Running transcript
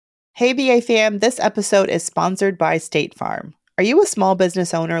Hey BA fam, this episode is sponsored by State Farm. Are you a small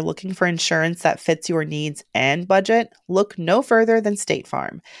business owner looking for insurance that fits your needs and budget? Look no further than State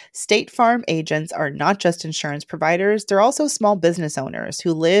Farm. State Farm agents are not just insurance providers, they're also small business owners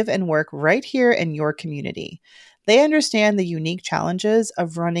who live and work right here in your community. They understand the unique challenges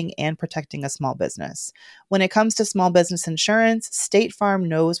of running and protecting a small business. When it comes to small business insurance, State Farm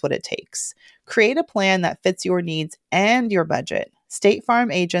knows what it takes. Create a plan that fits your needs and your budget. State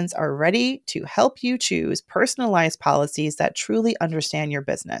Farm agents are ready to help you choose personalized policies that truly understand your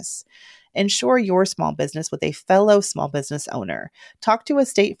business. Insure your small business with a fellow small business owner. Talk to a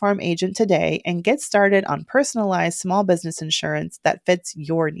State Farm agent today and get started on personalized small business insurance that fits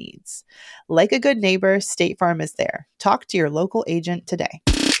your needs. Like a good neighbor, State Farm is there. Talk to your local agent today.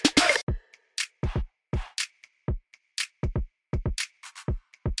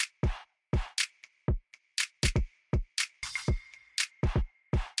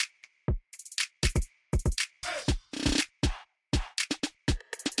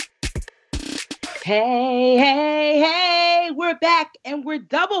 Hey, we're back and we're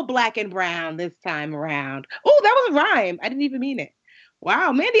double black and brown this time around. Oh, that was a rhyme. I didn't even mean it.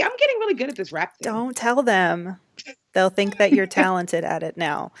 Wow, Mandy, I'm getting really good at this rap thing. Don't tell them. They'll think that you're talented at it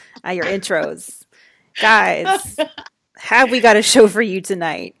now, at your intros. Guys, have we got a show for you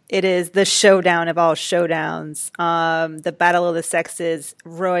tonight? It is the showdown of all showdowns, the Battle of the Sexes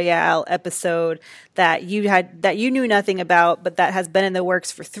Royale episode that you knew nothing about, but that has been in the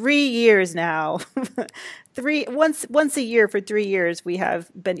works for 3 years now. Once a year for 3 years, we have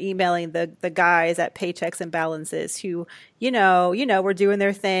been emailing the guys at Paychecks and Balances who, were doing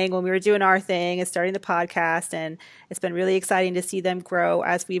their thing when we were doing our thing and starting the podcast. And it's been really exciting to see them grow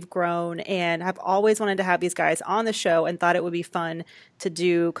as we've grown. And I've always wanted to have these guys on the show and thought it would be fun to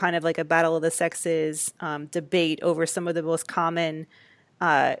do kind of like a Battle of the Sexes debate over some of the most common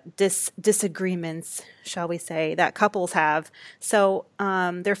disagreements, shall we say, that couples have. So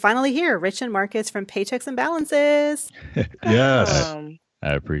they're finally here. Rich and Marcus from Paychecks and Balances. Yes.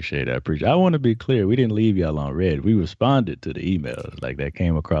 I appreciate it. I want to be clear. We didn't leave y'all on red. We responded to the emails. Like, that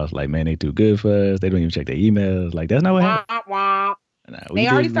came across like, man, they too good for us. They don't even check their emails. Like, that's not what happened. Nah, they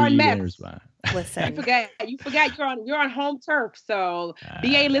already started mess. Listen. You forgot you're on home turf. So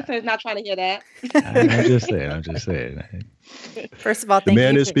BA listeners not trying to hear that. I'm just saying. First of all, the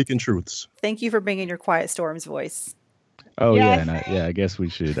man is speaking truths. Thank you for bringing your Quiet Storms voice. Oh, yes. I guess we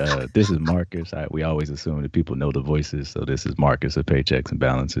should. This is Marcus. We always assume that people know the voices. So this is Marcus of Paychecks and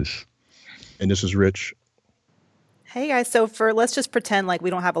Balances. And this is Rich. Hey guys, so let's just pretend like we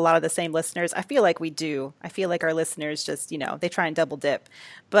don't have a lot of the same listeners. I feel like we do. I feel like our listeners just, they try and double dip.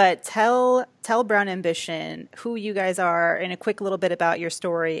 But tell Brown Ambition who you guys are and a quick little bit about your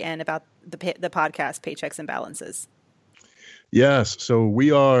story and about the podcast Paychecks and Balances. Yes, so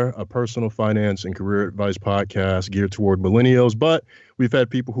we are a personal finance and career advice podcast geared toward millennials, but we've had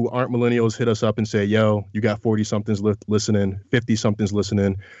people who aren't millennials hit us up and say, yo, you got 40-somethings listening, 50-somethings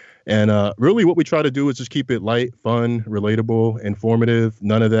listening. And really what we try to do is just keep it light, fun, relatable, informative,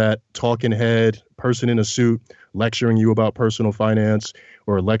 none of that talking head, person in a suit, lecturing you about personal finance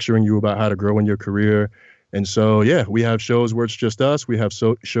or lecturing you about how to grow in your career. And so, yeah, we have shows where it's just us. We have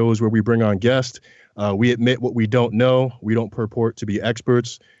shows where we bring on guests. We admit what we don't know. We don't purport to be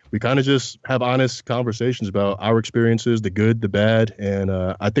experts. We kind of just have honest conversations about our experiences, the good, the bad. And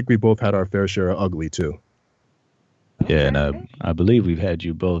I think we both had our fair share of ugly, too. Yeah, and I believe we've had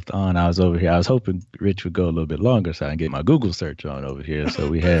you both on. I was over here. I was hoping Rich would go a little bit longer so I can get my Google search on over here. So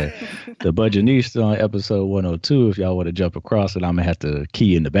we had the Budgetnista on episode 102. If y'all want to jump across it, I'm going to have to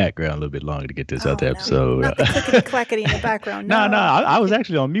key in the background a little bit longer to get this other episode. Not the clickety-clackety in the background. No, I was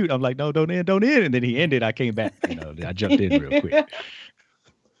actually on mute. I'm like, no, don't end. And then he ended. I came back. I jumped in real quick.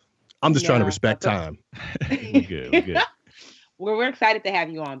 I'm just trying to respect time. We're good. Well, we're excited to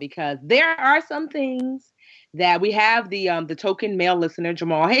have you on because there are some things that we have the token male listener,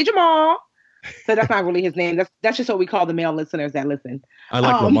 Jamal. Hey, Jamal. So that's not really his name. That's just what we call the male listeners that listen. I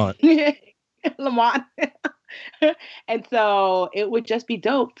like Lamont. Lamont. And so it would just be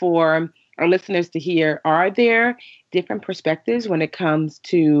dope for our listeners to hear, are there different perspectives when it comes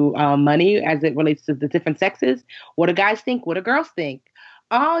to money as it relates to the different sexes? What do guys think? What do girls think?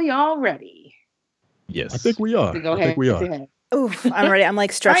 Are y'all ready? Yes. I think we are. Oof, I'm ready. I'm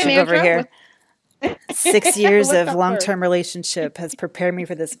like stretching over here. 6 years of long-term relationship has prepared me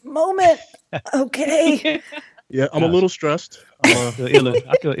for this moment. Okay. Yeah, I'm a little stressed. I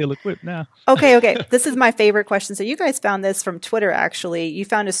feel ill-equipped now. Okay. This is my favorite question. So you guys found this from Twitter, actually. You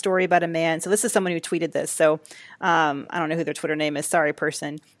found a story about a man. So this is someone who tweeted this. So I don't know who their Twitter name is. Sorry,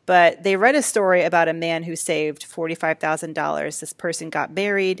 person. But they read a story about a man who saved $45,000. This person got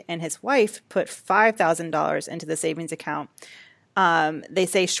married, and his wife put $5,000 into the savings account. They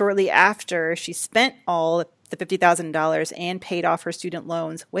say shortly after she spent all the $50,000 and paid off her student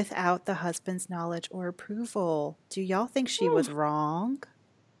loans without the husband's knowledge or approval. Do y'all think she was wrong?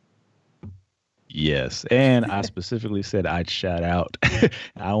 Yes, and I specifically said I'd shout out. I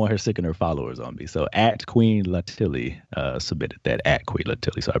don't want her sicking her followers on me. So at Queen Latilly submitted that at Queen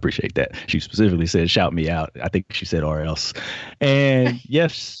Latilly. So I appreciate that. She specifically said shout me out. I think she said or else. And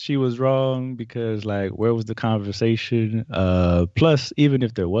yes, she was wrong because like where was the conversation? Plus, even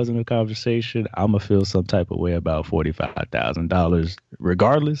if there wasn't a conversation, I'm gonna feel some type of way about $45,000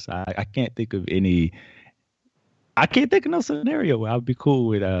 regardless. I can't think of any. I can't think of no scenario where I'll be cool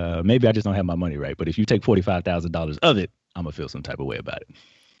with maybe I just don't have my money right. But if you take $45,000 of it, I'm gonna feel some type of way about it.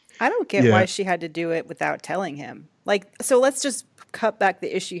 I don't get why she had to do it without telling him. Like, so let's just cut back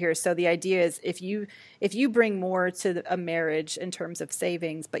the issue here. So the idea is if you bring more to a marriage in terms of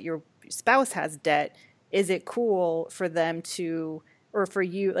savings, but your spouse has debt, is it cool for them to, or for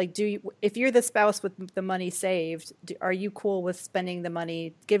you, like, if you're the spouse with the money saved, are you cool with spending the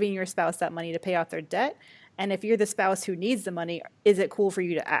money, giving your spouse that money to pay off their debt? And if you're the spouse who needs the money, is it cool for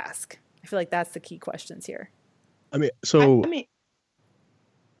you to ask? I feel like that's the key questions here. I mean, go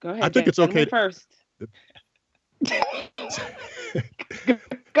ahead. I think it's okay first.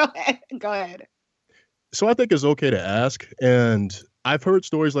 Go ahead. So I think it's okay to ask. And I've heard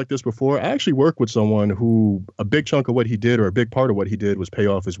stories like this before. I actually work with someone who a big chunk of what he did or a big part of what he did was pay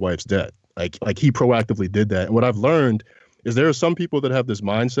off his wife's debt. Like he proactively did that. And what I've learned is there are some people that have this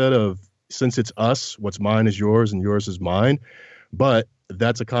mindset of, since it's us, what's mine is yours and yours is mine. But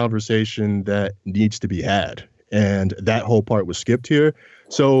that's a conversation that needs to be had. And that whole part was skipped here.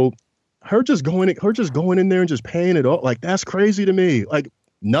 So her just going in there and just paying it all, like, that's crazy to me. Like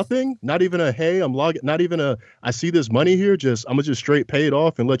nothing, not even a, hey, I'm logging, not even a, I see this money here. I'm gonna just straight pay it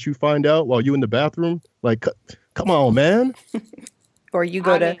off and let you find out while you in the bathroom. Like, come on, man. Or you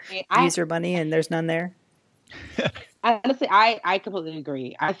go to use your money and there's none there. Honestly, I completely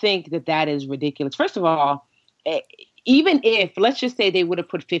agree. I think that is ridiculous. First of all, even if, let's just say they would have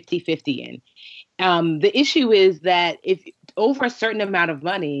put 50-50 in, the issue is that if over a certain amount of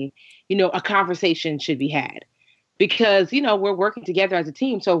money, a conversation should be had. Because, we're working together as a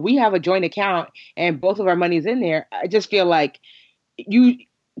team. So we have a joint account and both of our money's in there. I just feel like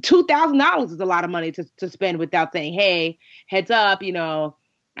 $2,000 is a lot of money to spend without saying, hey, heads up,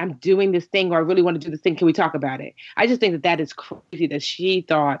 I'm doing this thing, or I really want to do this thing. Can we talk about it? I just think that is crazy that she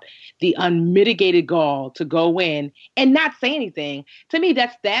thought the unmitigated gall to go in and not say anything. To me,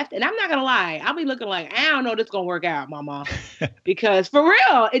 that's theft. And I'm not going to lie. I'll be looking like, I don't know this going to work out, mama. Because for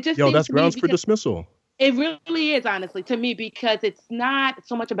real, it just seems that's to grounds me for dismissal. It really is, honestly, to me, because it's not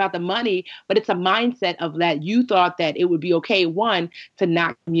so much about the money, but it's a mindset of that you thought that it would be okay, one, to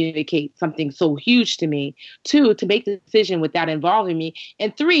not communicate something so huge to me, two, to make the decision without involving me,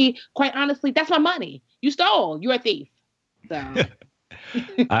 and three, quite honestly, that's my money. You stole. You're a thief. So.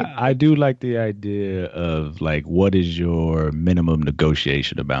 I do like the idea of like, what is your minimum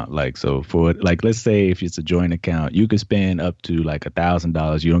negotiation amount? Like, so for like, let's say if it's a joint account, you can spend up to like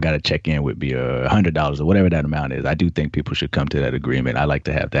 $1,000. You don't got to check in with me, or $100 or whatever that amount is. I do think people should come to that agreement. I like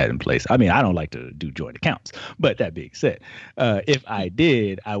to have that in place. I mean, I don't like to do joint accounts, but that being said, if I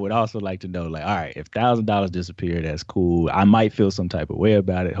did, I would also like to know, like, all right, if $1,000 disappeared, that's cool. I might feel some type of way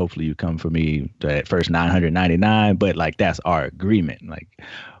about it. Hopefully you come for me at first $999, but like, that's our agreement. Like,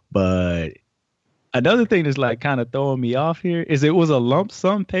 but another thing that's like kind of throwing me off here is it was a lump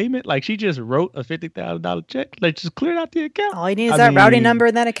sum payment. Like she just wrote a $50,000 check, like just cleared out the account. All you need is that routing number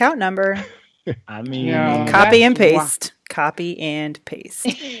and that account number. I mean, copy and paste. Copy and paste.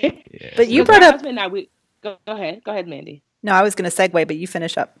 Yes. But you brought up. Go ahead, Mandy. No, I was going to segue, but you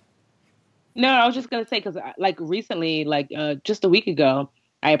finish up. No, I was just going to say, because like recently, just a week ago,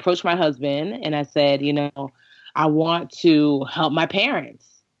 I approached my husband and I said, I want to help my parents,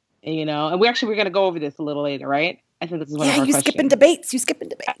 and we're going to go over this a little later, right? I think this is one of our questions. Skipping debates. You skipping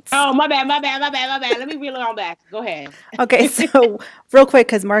debates. Oh, my bad. Let me reel it all back. Go ahead. Okay, so real quick,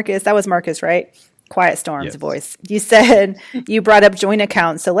 because that was Marcus, right? Quiet Storm's voice. You said you brought up joint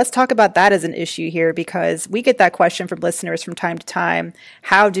accounts. So let's talk about that as an issue here, because we get that question from listeners from time to time.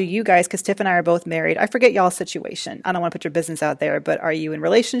 How do you guys, because Tiff and I are both married. I forget y'all's situation. I don't want to put your business out there, but are you in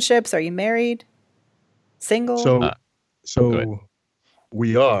relationships? Are you married? Single? So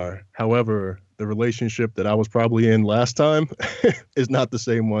we are. However, the relationship that I was probably in last time is not the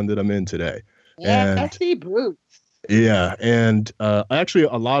same one that I'm in today. Yeah, see, Bruce. Yeah, and actually,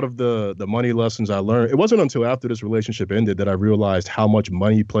 a lot of the money lessons I learned, it wasn't until after this relationship ended that I realized how much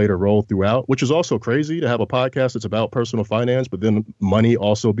money played a role throughout, which is also crazy to have a podcast that's about personal finance, but then money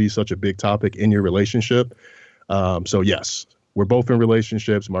also be such a big topic in your relationship. So yes, we're both in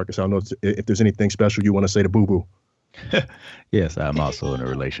relationships. Marcus, I don't know if there's anything special you want to say to Boo Boo. Yes, I'm also in a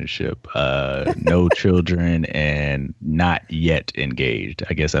relationship. No children and not yet engaged.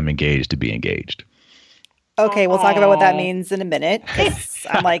 I guess I'm engaged to be engaged. Okay, we'll talk about what that means in a minute. 'Cause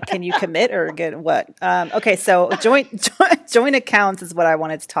I'm like, can you commit or get what? Okay, so joint accounts is what I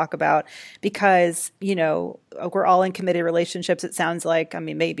wanted to talk about because, you know, we're all in committed relationships. It sounds like, I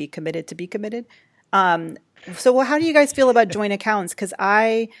mean, maybe committed to be committed. So how do you guys feel about joint accounts? Because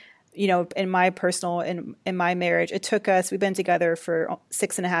you know, in my marriage, it took us, we've been together for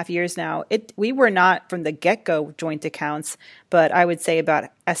 6.5 years now. We were not from the get-go joint accounts, but I would say about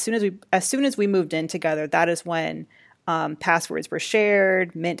as soon as we moved in together, that is when passwords were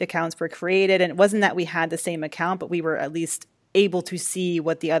shared, Mint accounts were created. And it wasn't that we had the same account, but we were at least able to see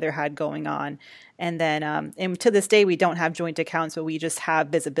what the other had going on. And then, and to this day, we don't have joint accounts, but we just have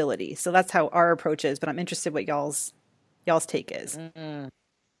visibility. So that's how our approach is. But I'm interested what y'all's take is. Mm-hmm.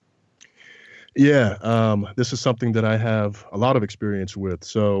 Yeah, this is something that I have a lot of experience with.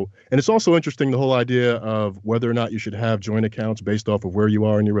 So, and it's also interesting, the whole idea of whether or not you should have joint accounts based off of where you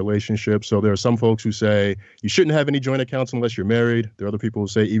are in your relationship. So there are some folks who say you shouldn't have any joint accounts unless you're married. There are other people who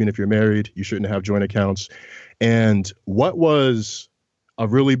say even if you're married, you shouldn't have joint accounts. And what was a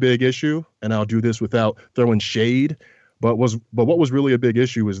really big issue, and I'll do this without throwing shade, but what was really a big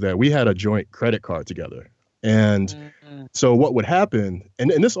issue is that we had a joint credit card together. And so what would happen, and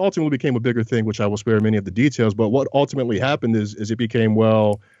this ultimately became a bigger thing, which I will spare many of the details, but what ultimately happened is it became,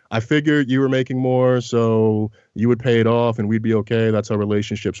 well, I figured you were making more, so you would pay it off and we'd be okay. That's how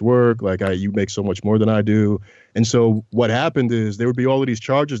relationships work. Like, you make so much more than I do. And so what happened is there would be all of these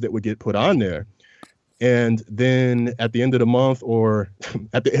charges that would get put on there. And then at the end of the month or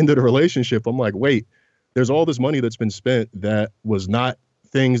at the end of the relationship, I'm like, wait, there's all this money that's been spent that was not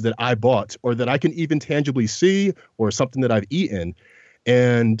things that I bought or that I can even tangibly see or something that I've eaten.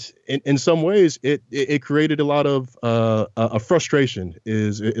 And in some ways, it created a lot of a frustration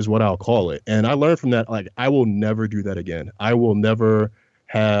is what I'll call it. And I learned from that, like, I will never do that again. I will never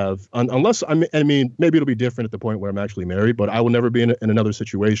have, unless, I mean, maybe it'll be different at the point where I'm actually married, but I will never be in another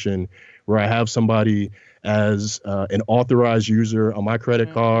situation where I have somebody as an authorized user on my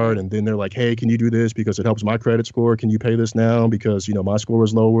credit card, and then they're like, hey, can you do this because it helps my credit score? Can you pay this now because, you know, my score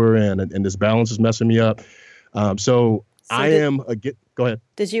is lower and this balance is messing me up. So go ahead.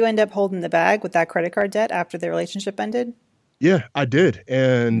 Did you end up holding the bag with that credit card debt after the relationship ended? Yeah, I did.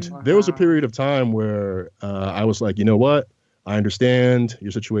 And there was a period of time where I was like, you know what? I understand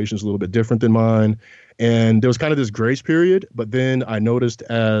your situation is a little bit different than mine. And there was kind of this grace period. But then I noticed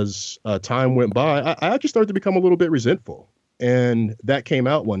as time went by, I actually started to become a little bit resentful. And that came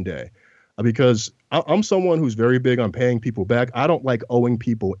out one day because I'm someone who's very big on paying people back. I don't like owing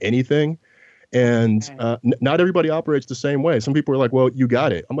people anything. And not everybody operates the same way. Some people are like, well, you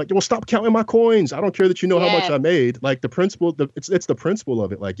got it. I'm like, well, stop counting my coins. I don't care that you know how much I made. Like, the principle, it's the principle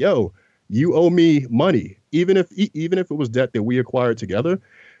of it. Like, yo, you owe me money. Even if it was debt that we acquired together,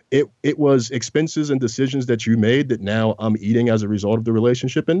 it was expenses and decisions that you made that now I'm eating as a result of the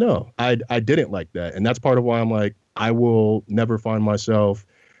relationship. And no, I didn't like that. And that's part of why I'm like, I will never find myself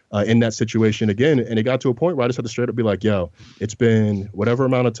in that situation again. And it got to a point where I just had to straight up be like, yo, it's been whatever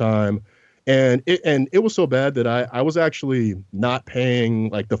amount of time. And it was so bad that I was actually not paying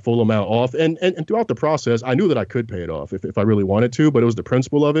like the full amount off. And throughout the process, I knew that I could pay it off if I really wanted to, but it was the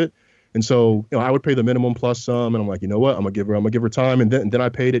principle of it. And so, you know, I would pay the minimum plus some, and I'm like, you know what, I'm gonna give her time. And then I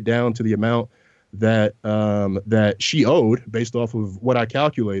paid it down to the amount that she owed based off of what I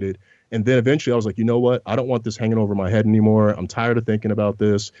calculated. And then eventually I was like, you know what, I don't want this hanging over my head anymore. I'm tired of thinking about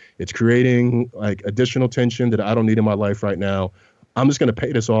this. It's creating like additional tension that I don't need in my life right now. I'm just gonna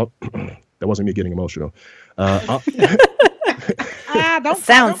pay this off. That wasn't me getting emotional.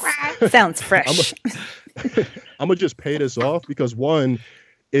 Sounds fresh. I'm gonna just pay this off because, one,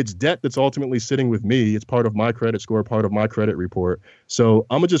 it's debt that's ultimately sitting with me. It's part of my credit score, part of my credit report. So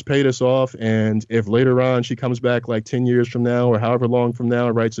I'm gonna just pay this off. And if later on she comes back like 10 years from now or however long from now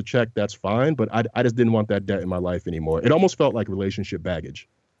and writes a check, that's fine. But I just didn't want that debt in my life anymore. It almost felt like relationship baggage.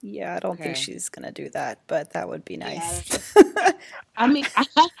 Yeah, I don't think she's going to do that, but that would be nice. Yeah. I mean,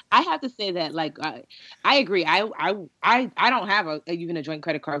 I have to say that, like, I agree. I don't have even a joint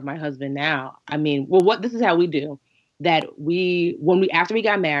credit card with my husband now. I mean, well, this is how we do that. After we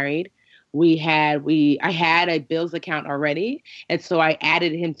got married, I had a bills account already, and so I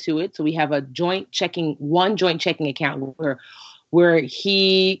added him to it. So we have a joint checking account where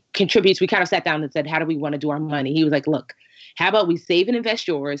he contributes. We kind of sat down and said, how do we want to do our money? He was like, look, how about we save and invest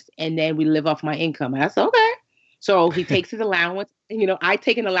yours, and then we live off my income? And I said, okay. So he takes his allowance. I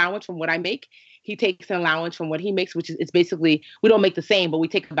take an allowance from what I make. He takes an allowance from what he makes, which is it's basically, we don't make the same, but we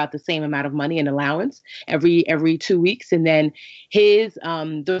take about the same amount of money in allowance every 2 weeks. And then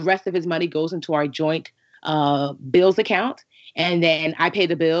the rest of his money goes into our joint bills account. And then I pay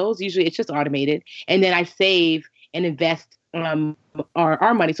the bills. Usually it's just automated. And then I save and invest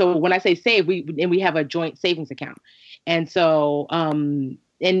our money. So when I say save, we have a joint savings account. And so, and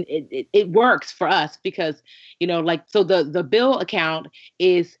it works for us because, so the bill account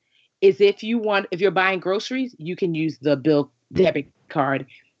is if you're buying groceries, you can use the bill debit card.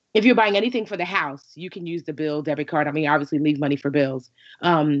 If you're buying anything for the house, you can use the bill debit card. I mean, obviously leave money for bills.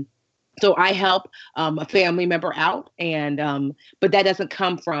 So I help a family member out, and but that doesn't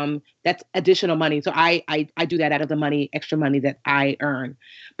come from, that's additional money. So I do that out of the extra money that I earn.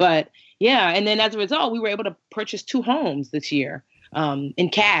 But yeah, and then as a result, we were able to purchase 2 homes this year in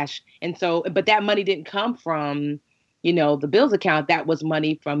cash. And so, but that money didn't come from, the bills account. That was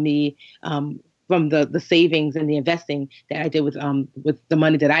money from me, from the savings and the investing that I did with the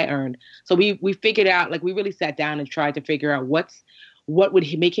money that I earned. So we figured out, like, we really sat down and tried to figure out what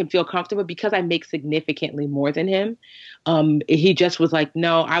would make him feel comfortable, because I make significantly more than him. He just was like,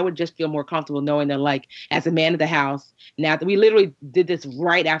 no, I would just feel more comfortable knowing that, like, as a man of the house, now that we literally did this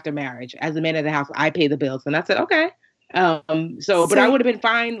right after marriage, as a man of the house, I pay the bills. And I said, okay. But I would have been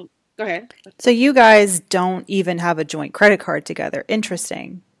fine. Go ahead. So you guys don't even have a joint credit card together.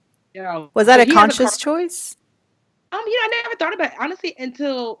 Interesting. Yeah. Was that a conscious choice? I never thought about it, honestly,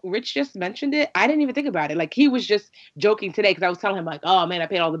 until Rich just mentioned it. I didn't even think about it. Like, he was just joking today, because I was telling him, like, oh man, I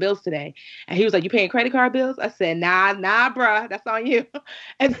paid all the bills today. And he was like, you paying credit card bills? I said, nah, bruh, that's on you.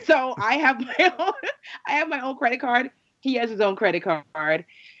 And so I have my own credit card. He has his own credit card.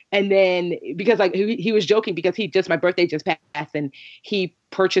 And then, because like he was joking, because my birthday just passed, and he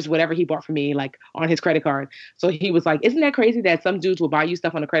purchased whatever he bought for me, like, on his credit card. So he was like, isn't that crazy that some dudes will buy you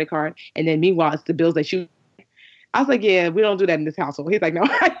stuff on a credit card, and then meanwhile it's the bills that you. I was like, yeah, we don't do that in this household. He's like, no,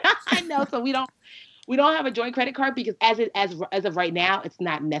 I know. So we don't have a joint credit card, because as of right now, it's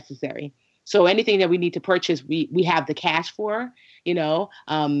not necessary. So anything that we need to purchase, we have the cash for,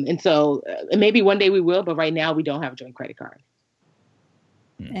 and so maybe one day we will, but right now we don't have a joint credit card.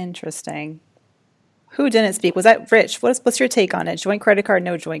 Interesting. Who didn't speak? Was that Rich? What's your take on it? Joint credit card,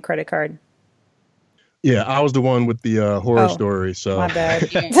 no joint credit card? Yeah, I was the one with the horror story. So my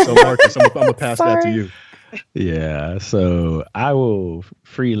bad. So Marcus, I'm gonna pass that to you. Yeah, so I will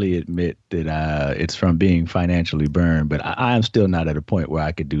freely admit that it's from being financially burned, but I'm still not at a point where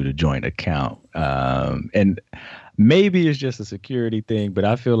I could do the joint account. And maybe it's just a security thing, but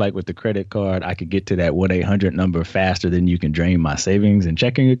I feel like with the credit card, I could get to that 1-800 number faster than you can drain my savings and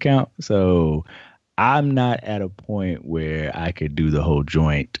checking account. So I'm not at a point where I could do the whole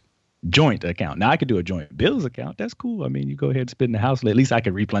joint account. Now I could do a joint bills account. That's cool. I mean, you go ahead and spend the house. At least I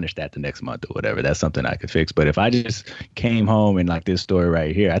could replenish that the next month or whatever. That's something I could fix. But if I just came home and, like this story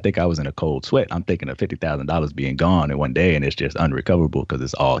right here, I think I was in a cold sweat. I'm thinking of $50,000 being gone in one day, and it's just unrecoverable because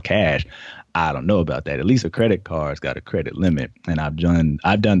it's all cash. I don't know about that. At least a credit card's got a credit limit, and I've done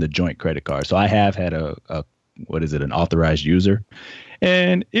the joint credit card. So I have had an authorized user.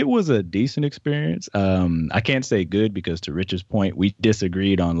 And it was a decent experience. I can't say good, because to Rich's point, we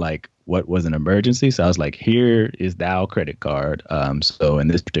disagreed on like what was an emergency. So I was like, here is thou credit card. So in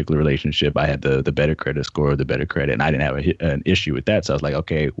this particular relationship, I had the better credit score, the better credit, and I didn't have an issue with that. So I was like,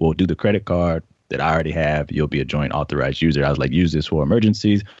 okay, we'll do the credit card that I already have. You'll be a joint authorized user. I was like, use this for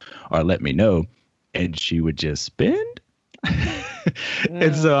emergencies or let me know. And she would just spend.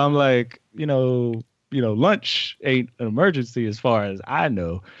 And so I'm like, lunch ain't an emergency as far as I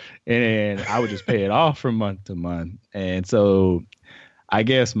know. And I would just pay it off from month to month. And so I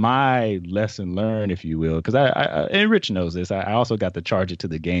guess my lesson learned, if you will, because I and Rich knows this, I also got to charge it to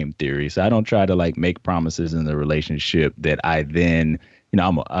the game theory. So I don't try to like make promises in the relationship that I then,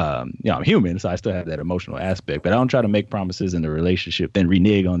 I'm human, so I still have that emotional aspect, but I don't try to make promises in the relationship, then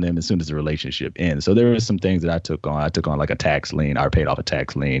renege on them as soon as the relationship ends. So there were some things that I took on. I took on like a tax lien. I paid off a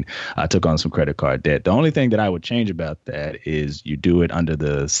tax lien. I took on some credit card debt. The only thing that I would change about that is you do it under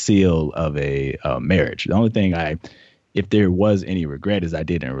the seal of a marriage. The only thing if there was any regret, as I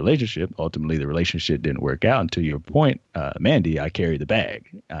did in a relationship, ultimately the relationship didn't work out. And to your point, Mandy, I carried the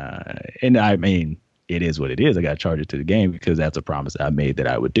bag. And I mean, it is what it is. I got to charge it to the game because that's a promise I made that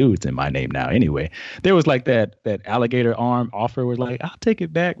I would do. It's in my name now anyway. There was like that alligator arm offer was like, I'll take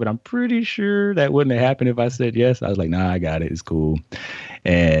it back, but I'm pretty sure that wouldn't have happened if I said yes. I was like, nah, I got it. It's cool.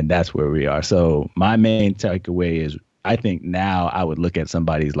 And that's where we are. So my main takeaway is I think now I would look at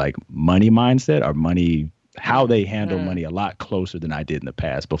somebody's like money mindset or money, how they handle money a lot closer than I did in the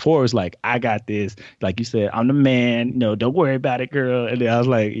past. Before it was like, I got this. Like you said, I'm the man. No, don't worry about it, girl. And then I was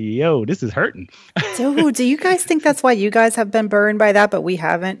like, yo, this is hurting. Dude, do you guys think that's why you guys have been burned by that, but we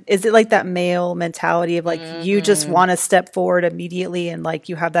haven't? Is it like that male mentality of like, you just want to step forward immediately and like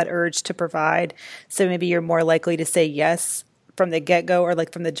you have that urge to provide? So maybe you're more likely to say yes from the get-go or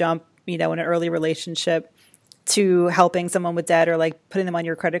like from the jump, you know, in an early relationship to helping someone with debt or like putting them on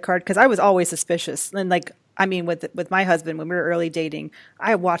your credit card? Because I was always suspicious. And like, I mean, with my husband, when we were early dating,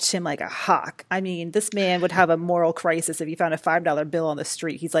 I watched him like a hawk. I mean, this man would have a moral crisis if he found a $5 bill on the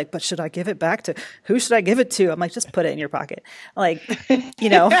street. He's like, but should I give it back to, who should I give it to? I'm like, just put it in your pocket. Like, you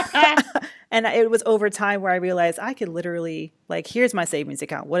know, and it was over time where I realized I could literally like, here's my savings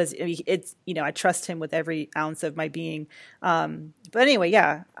account. What is it's, you know, I trust him with every ounce of my being. But anyway,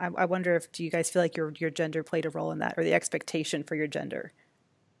 yeah, I wonder if, do you guys feel like your gender played a role in that, or the expectation for your gender?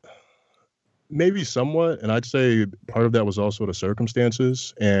 Maybe somewhat, and I'd say part of that was also the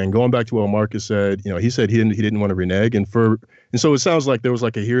circumstances. And going back to what Marcus said, you know, he said he didn't want to renege, and so it sounds like there was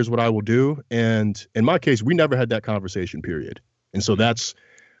like a here's what I will do. And in my case, we never had that conversation, period. And so that's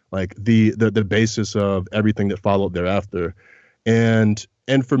like the basis of everything that followed thereafter. And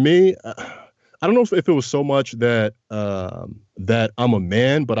for me, I don't know if it was so much that that I'm a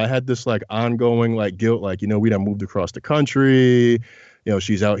man, but I had this like ongoing like guilt, like, you know, we done moved across the country. You know,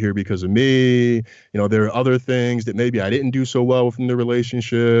 she's out here because of me. You know, there are other things that maybe I didn't do so well within the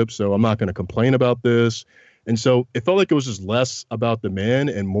relationship, so I'm not going to complain about this. And so it felt like it was just less about the man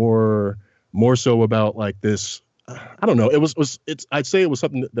and more so about like this. I don't know. I'd say it was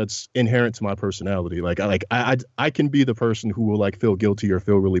something that's inherent to my personality. Like I can be the person who will like feel guilty or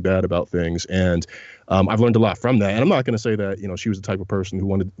feel really bad about things, and I've learned a lot from that. And I'm not going to say that, you know, she was the type of person who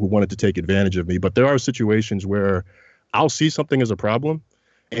wanted to take advantage of me, but there are situations where I'll see something as a problem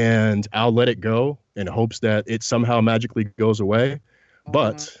and I'll let it go in hopes that it somehow magically goes away.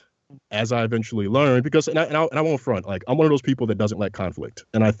 But as I eventually learned, because and I won't front, like I'm one of those people that doesn't like conflict.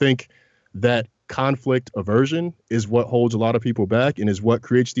 And I think that conflict aversion is what holds a lot of people back and is what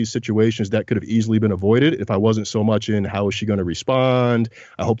creates these situations that could have easily been avoided if I wasn't so much in how is she going to respond?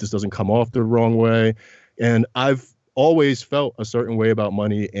 I hope this doesn't come off the wrong way. And I've always felt a certain way about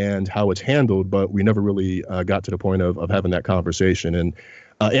money and how it's handled, but we never really got to the point of having that conversation. And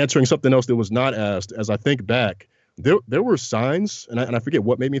answering something else that was not asked, as I think back, there were signs, and I forget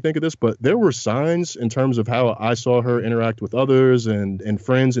what made me think of this, but there were signs in terms of how I saw her interact with others and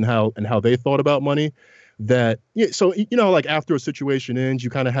friends and how they thought about money that, yeah, so, you know, like after a situation ends, you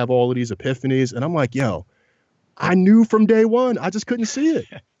kind of have all of these epiphanies. And I'm like, yo, I knew from day one, I just couldn't see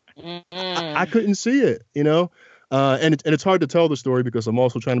it. I couldn't see it, you know? And it's hard to tell the story because I'm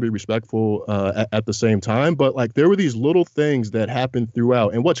also trying to be respectful at the same time. But like there were these little things that happened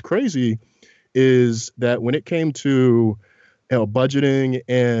throughout. And what's crazy is that when it came to, you know, budgeting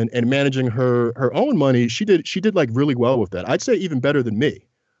and managing her own money, she did like really well with that. I'd say even better than me.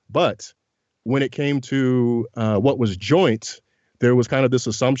 But when it came to what was joint, there was kind of this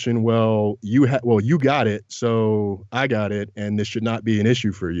assumption, well, you got it, so I got it, and this should not be an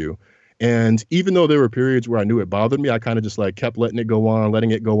issue for you. And even though there were periods where I knew it bothered me, I kind of just like kept letting it go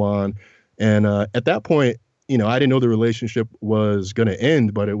on. And at that point, you know, I didn't know the relationship was going to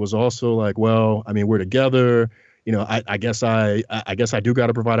end, but it was also like, well, I mean, we're together. You know, I guess I do got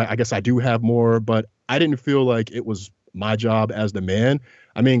to provide. I guess I do have more, but I didn't feel like it was my job as the man.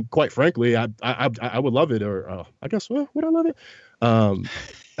 I mean, quite frankly, I would love it, or I guess, well, would I love it?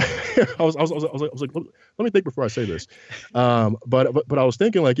 I was like, let me think before I say this. But I was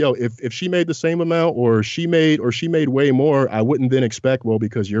thinking like, yo, if she made the same amount or she made way more, I wouldn't then expect, well,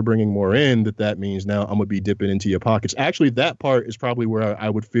 because you're bringing more in, that means now I'm going to be dipping into your pockets. Actually, that part is probably where I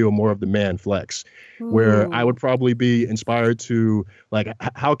would feel more of the man flex, where I would probably be inspired to like,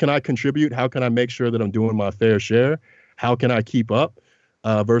 how can I contribute? How can I make sure that I'm doing my fair share? How can I keep up?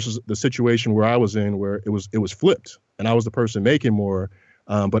 Versus the situation where I was in, where it was flipped and I was the person making more.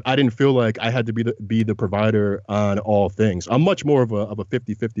 But I didn't feel like I had to be the provider on all things. I'm much more of a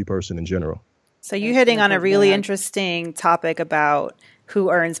 50-50 person in general. So you're hitting on a really interesting topic about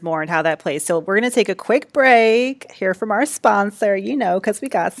who earns more and how that plays. So we're going to take a quick break, hear from our sponsor, you know, because we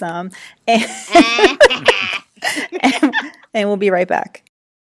got some, and we'll be right back.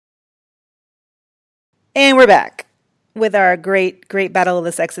 And we're back. with our great battle of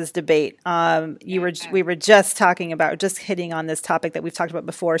the sexes debate. We were just talking about, just hitting on this topic that we've talked about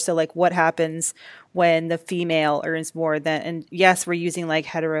before. So like, what happens when the female earns more than? And yes, we're using like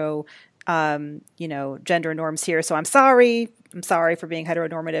hetero, gender norms here. So I'm sorry for being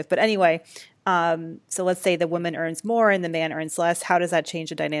heteronormative. But anyway, so let's say the woman earns more and the man earns less. How does that change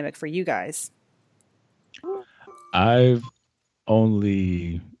the dynamic for you guys? I've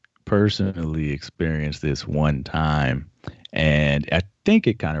only personally experienced this one time, and I think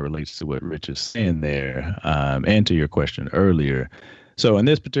it kind of relates to what Rich is saying there, and to your question earlier. So in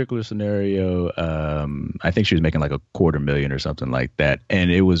this particular scenario, I think she was making like $250,000 or something like that,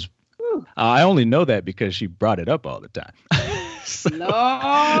 and it was. I only know that because she brought it up all the time. No.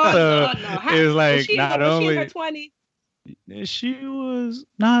 It was like she, not was only she in her 20s? she was.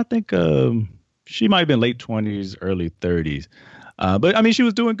 No, I think she might have been late 20s, early 30s. But I mean, she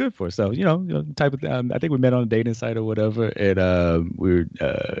was doing good for herself, type of. I think we met on a dating site or whatever, and we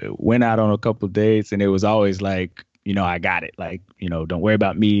went out on a couple of dates, and it was always like, I got it. Like, don't worry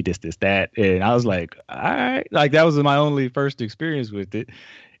about me, this, that. And I was like, all right, like that was my only first experience with it.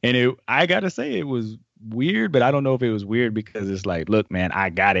 And I got to say, it was weird, but I don't know if it was weird because it's like, look, man,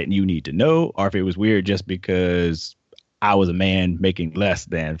 I got it and you need to know, or if it was weird just because I was a man making less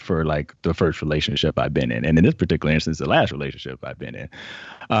than for like the first relationship I've been in. And in this particular instance, the last relationship I've been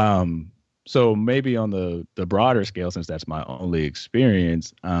in. So maybe on the broader scale, since that's my only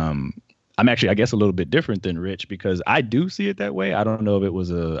experience, I'm actually, I guess, a little bit different than Rich because I do see it that way. I don't know if it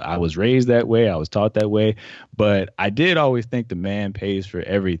was I was raised that way, I was taught that way, but I did always think the man pays for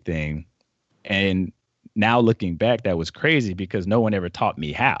everything. And now looking back, that was crazy because no one ever taught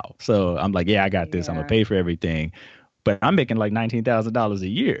me how. So I'm like, yeah, I got this. I'm gonna pay for everything, but I'm making like $19,000 a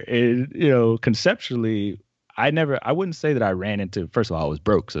year. And, conceptually, I wouldn't say that I ran into, first of all, I was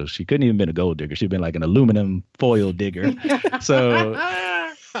broke. So she couldn't even been a gold digger. She'd been like an aluminum foil digger. So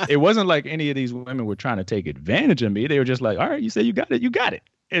it wasn't like any of these women were trying to take advantage of me. They were just like, all right, you say you got it, you got it.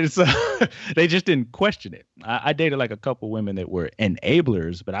 And so they just didn't question it. I dated like a couple women that were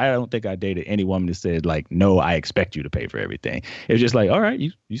enablers, but I don't think I dated any woman that said like, no, I expect you to pay for everything. It was just like, all right,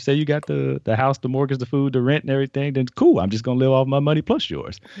 you say you got the house, the mortgage, the food, the rent and everything, then cool. I'm just going to live off my money plus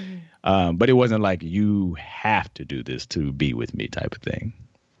yours. Mm-hmm. But it wasn't like you have to do this to be with me type of thing.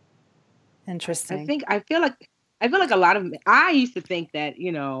 Interesting. I feel like a lot of, I used to think that,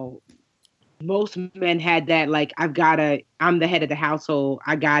 most men had that, like, I'm the head of the household.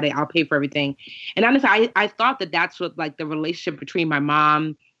 I got it. I'll pay for everything. And honestly, I thought that that's what, like, the relationship between my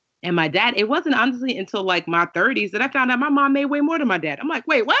mom and my dad. It wasn't honestly until like my 30s that I found out my mom made way more than my dad. I'm like,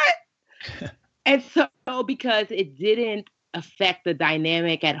 wait, what? And so because it didn't affect the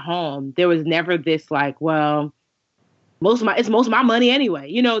dynamic at home, there was never this like, well, it's most of my money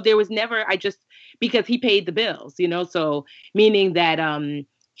anyway. There was never, because he paid the bills, so meaning that,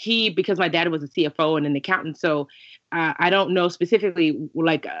 because my dad was a CFO and an accountant. So I don't know specifically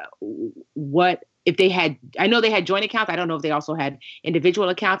like what, if they had, I know they had joint accounts. I don't know if they also had individual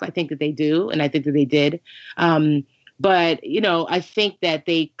accounts. I think that they do. And I think that they did. But, I think that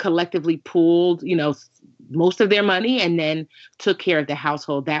they collectively pooled, most of their money and then took care of the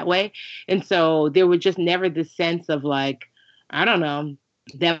household that way. And so there was just never this sense of like, I don't know,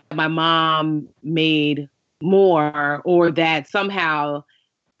 that my mom made more or that somehow,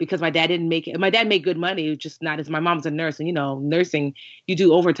 because my dad didn't make it. My dad made good money, just not as, my mom's a nurse, and nursing, you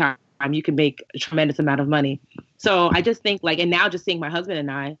do overtime, you can make a tremendous amount of money. So I just think like, and now just seeing my husband and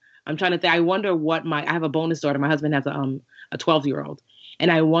I'm trying to think, I wonder what I have a bonus daughter. My husband has a 12-year-old,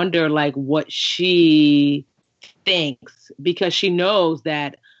 and I wonder like what she thinks, because she knows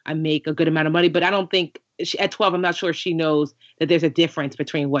that I make a good amount of money, but I don't think at 12, I'm not sure she knows that there's a difference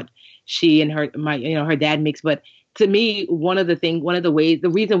between what she and her dad makes. But to me,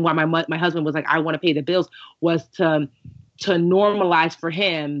 the reason why my husband was like, I want to pay the bills, was to normalize for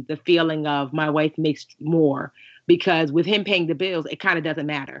him the feeling of my wife makes more, because with him paying the bills, it kind of doesn't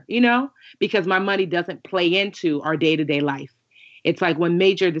matter, because my money doesn't play into our day-to-day life. It's like when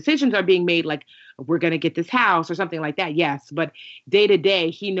major decisions are being made, like we're going to get this house or something like that. Yes. But day to day,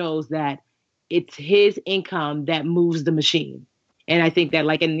 he knows that it's his income that moves the machine. And I think that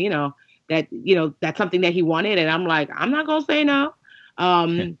like, and that's something that he wanted. And I'm like, I'm not going to say no.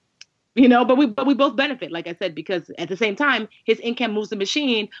 But we both benefit, like I said, because at the same time, his income moves the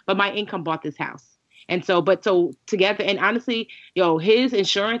machine, but my income bought this house. And so together, and honestly, his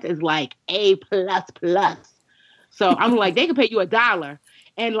insurance is like A++. So I'm like, they could pay you $1.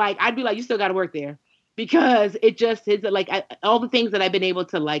 And like, I'd be like, you still got to work there. because it just is like all the things that I've been able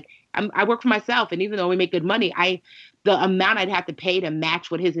to like. I work for myself, and even though we make good money, the amount I'd have to pay to match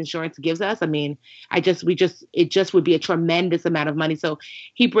what his insurance gives us. I mean, it just would be a tremendous amount of money. So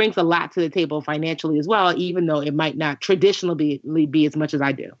he brings a lot to the table financially as well, even though it might not traditionally be as much as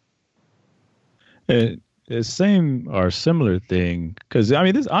I do. The same or similar thing, because I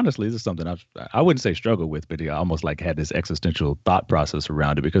mean, this is something I wouldn't say struggle with, but I almost like had this existential thought process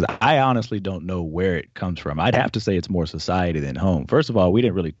around it because I honestly don't know where it comes from. I'd have to say it's more society than home. First of all, we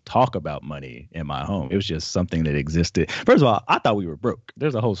didn't really talk about money in my home. It was just something that existed. First of all, I thought we were broke.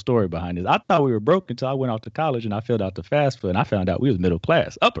 There's a whole story behind this. I thought we were broke until I went off to college and I filled out the FAFSA and I found out we was middle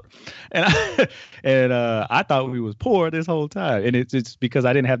class, upper, and I thought we was poor this whole time. And it's because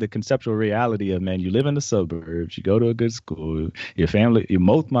I didn't have the conceptual reality of, man, you live in the suburbs, you go to a good school, your family,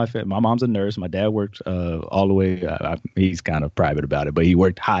 my mom's a nurse, my dad worked all the way, he's kind of private about it, but he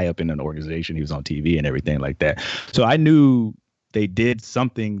worked high up in an organization, he was on TV and everything like that. So I knew they did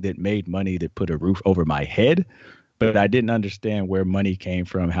something that made money that put a roof over my head, but I didn't understand where money came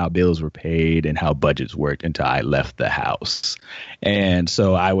from, how bills were paid, and how budgets worked until I left the house. And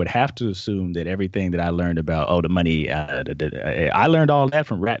so I would have to assume that everything that I learned about, the money, I learned all that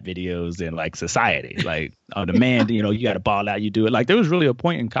from rap videos and like society. Like, the man, you got to ball out, you do it. Like, there was really a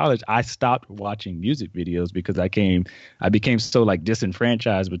point in college I stopped watching music videos because I became so like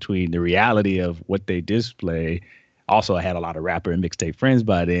disenfranchised between the reality of what they display. Also, I had a lot of rapper and mixtape friends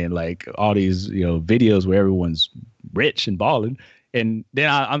by then, like all these, videos where everyone's rich and balling. And then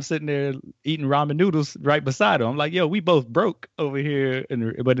I'm sitting there eating ramen noodles right beside him. I'm like, yo, we both broke over here.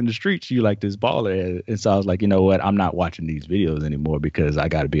 But in the streets, you like this baller. And so I was like, you know what? I'm not watching these videos anymore because I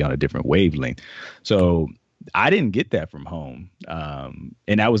got to be on a different wavelength. So I didn't get that from home.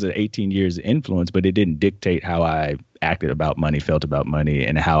 And that was an 18 years of influence, but it didn't dictate how I acted about money, felt about money,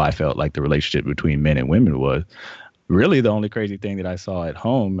 and how I felt like the relationship between men and women was. Really, the only crazy thing that I saw at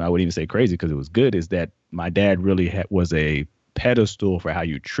home, I wouldn't even say crazy because it was good, is that my dad really was a pedestal for how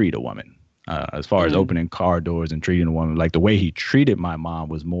you treat a woman. As far as opening car doors and treating a woman, like the way he treated my mom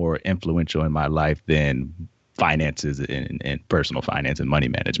was more influential in my life than finances and personal finance and money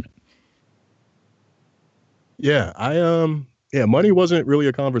management. Yeah, money wasn't really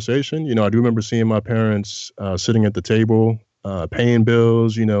a conversation. I do remember seeing my parents sitting at the table, paying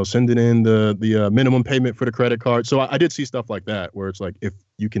bills, sending in the minimum payment for the credit card. So I did see stuff like that where it's like, if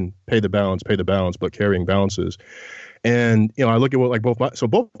you can pay the balance, but carrying balances. And, I look at what like both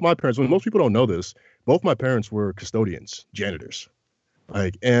my parents, when most people don't know this, both my parents were custodians, janitors.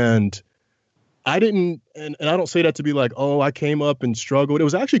 And I didn't, and I don't say that to be like, oh, I came up and struggled. It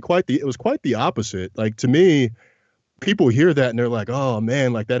was actually quite the opposite. Like, to me, people hear that and they're like, oh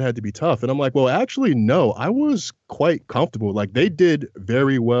man, like that had to be tough. And I'm like, well, actually, no, I was quite comfortable. Like, they did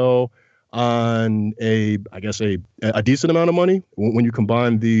very well on a decent amount of money when you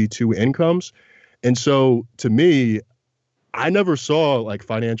combine the two incomes. And so to me, I never saw like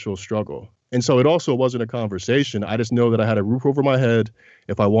financial struggle. And so it also wasn't a conversation. I just know that I had a roof over my head.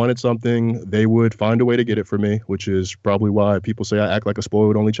 If I wanted something, they would find a way to get it for me, which is probably why people say I act like a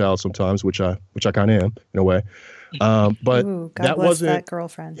spoiled only child sometimes, which I kind of am in a way. But Ooh, God that bless wasn't that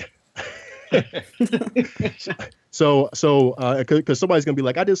girlfriend. So, because somebody's gonna be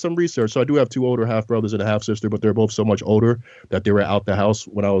like, I did some research. So I do have two older half brothers and a half sister, but they're both so much older that they were out the house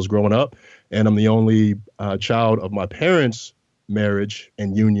when I was growing up, and I'm the only child of my parents' marriage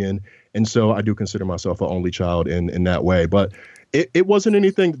and union, and so I do consider myself an only child in that way. But it wasn't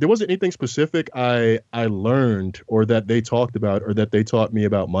anything. There wasn't anything specific I learned or that they talked about or that they taught me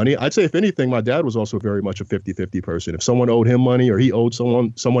about money. I'd say if anything, my dad was also very much a 50-50 person. If someone owed him money or he owed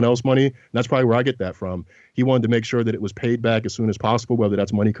someone else money, and that's probably where I get that from. He wanted to make sure that it was paid back as soon as possible, whether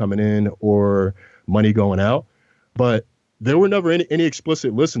that's money coming in or money going out. But there were never any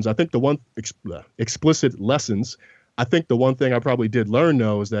explicit lessons. I think the one explicit lessons. I think the one thing I probably did learn,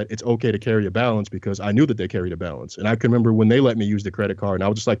 though, is that it's okay to carry a balance because I knew that they carried a balance. And I can remember when they let me use the credit card and I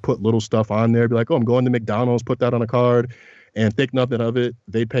would just like put little stuff on there, be like, oh, I'm going to McDonald's, put that on a card and think nothing of it.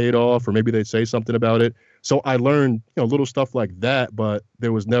 They'd pay it off or maybe they'd say something about it. So I learned, little stuff like that. But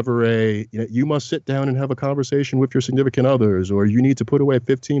there was never you must sit down and have a conversation with your significant others or you need to put away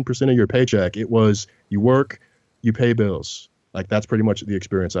 15% of your paycheck. It was you work, you pay bills. Like that's pretty much the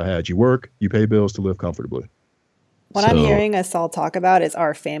experience I had. You work, you pay bills to live comfortably. What I'm hearing us all talk about is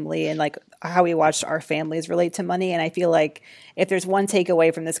our family and like how we watched our families relate to money. And I feel like if there's one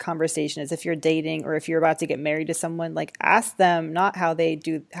takeaway from this conversation is if you're dating or if you're about to get married to someone, like ask them not how they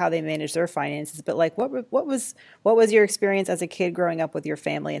manage their finances, but like what was your experience as a kid growing up with your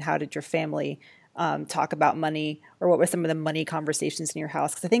family and how did your family talk about money or what were some of the money conversations in your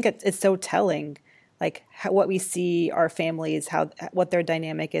house? Because I think it's so telling. like what we see our families, what their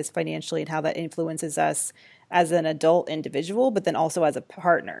dynamic is financially, and how that influences us as an adult individual, but then also as a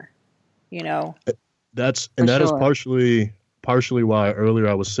partner, you know? That For is sure. partially why earlier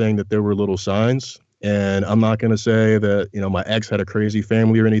I was saying that there were little signs. And I'm not going to say that, my ex had a crazy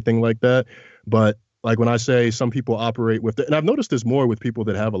family or anything like that. But like when I say some people operate with, and I've noticed this more with people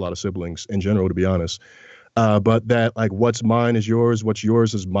that have a lot of siblings in general, to be honest. But that like what's mine is yours, what's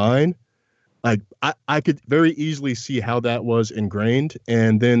yours is mine. Like I could very easily see how that was ingrained.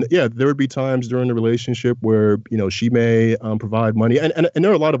 And then, yeah, there would be times during the relationship where, she may provide money. And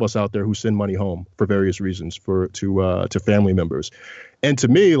there are a lot of us out there who send money home for various reasons to family members. And to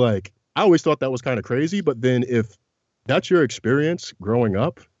me, like, I always thought that was kind of crazy. But then if that's your experience growing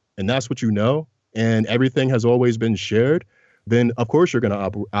up and that's what you know, and everything has always been shared, then of course you're going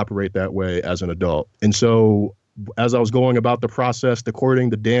to operate that way as an adult. And so as I was going about the process, the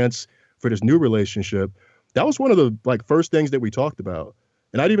courting, the dance for this new relationship, that was one of the like first things that we talked about.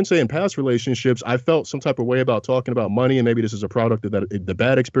 And I'd even say in past relationships, I felt some type of way about talking about money, and maybe this is a product of the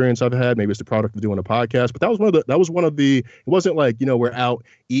bad experience I've had. Maybe it's the product of doing a podcast. But that was one of the. It wasn't like we're out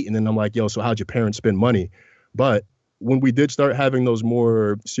eating and I'm like, yo, so how'd your parents spend money? But when we did start having those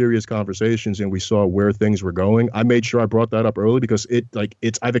more serious conversations and we saw where things were going, I made sure I brought that up early because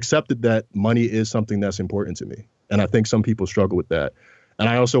I've accepted that money is something that's important to me, and I think some people struggle with that. And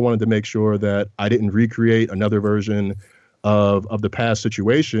I also wanted to make sure that I didn't recreate another version of the past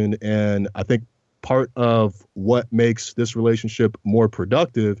situation. And I think part of what makes this relationship more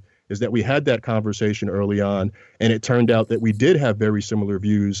productive is that we had that conversation early on, and it turned out that we did have very similar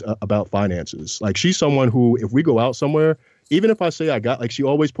views about finances. Like she's someone who, if we go out somewhere, even if I say she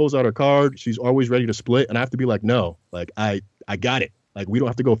always pulls out her card, she's always ready to split. And I have to be like, no, like I got it. Like we don't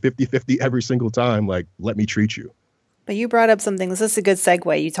have to go 50-50 every single time. Like, let me treat you. But you brought up something. This is a good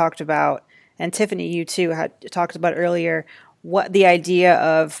segue. You talked about, and Tiffany, you too had talked about earlier, what the idea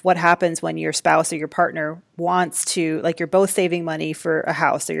of what happens when your spouse or your partner wants to, like you're both saving money for a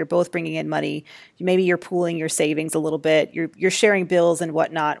house, or you're both bringing in money. Maybe you're pooling your savings a little bit. You're sharing bills and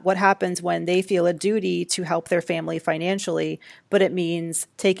whatnot. What happens when they feel a duty to help their family financially, but it means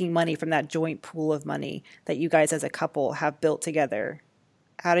taking money from that joint pool of money that you guys as a couple have built together?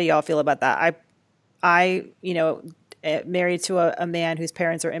 How do y'all feel about that? Married to a man whose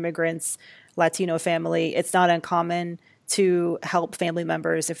parents are immigrants, Latino family, it's not uncommon to help family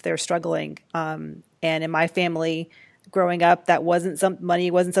members if they're struggling. And in my family, growing up, money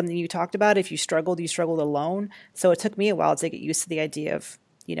wasn't something you talked about. If you struggled alone. So it took me a while to get used to the idea of,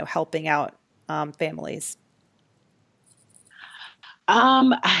 helping out families.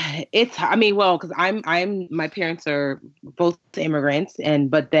 Because my parents are both immigrants,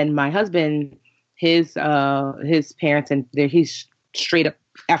 but then my husband, his parents, and he's straight up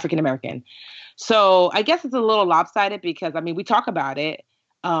African American. So I guess it's a little lopsided because we talk about it,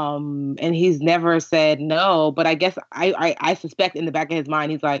 and he's never said no. But I guess I suspect in the back of his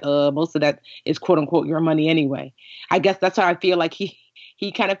mind he's like, most of that is quote unquote your money anyway. I guess that's how I feel like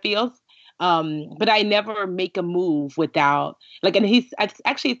he kind of feels. But I never make a move without and I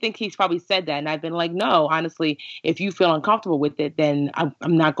actually think he's probably said that. And I've been like, no, honestly, if you feel uncomfortable with it, then I'm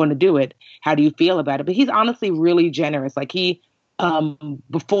not going to do it. How do you feel about it? But he's honestly really generous. Like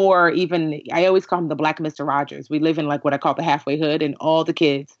before even, I always call him the Black Mr. Rogers. We live in what I call the halfway hood, and all the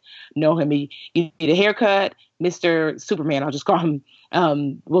kids know him. You need a haircut, Mr. Superman, I'll just call him.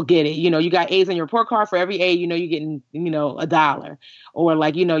 We'll get it. You got A's on your report card. For every A, you're getting, $1. Or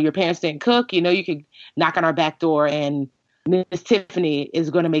your parents didn't cook, you could knock on our back door and Miss Tiffany is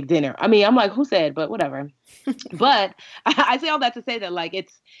going to make dinner. I'm like, who said, but whatever. But I say all that to say that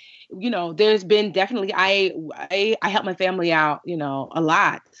it's, there's been definitely, I help my family out, a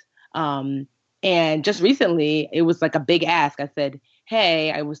lot. And just recently it was like a big ask. I said,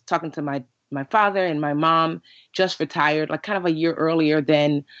 hey, I was talking to my father, and my mom just retired, kind of a year earlier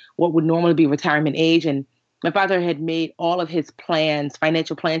than what would normally be retirement age. And my father had made all of his plans,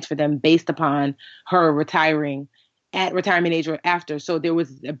 financial plans for them based upon her retiring at retirement age or after. So there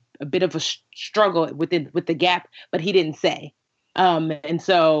was a bit of a struggle with the gap, but he didn't say. And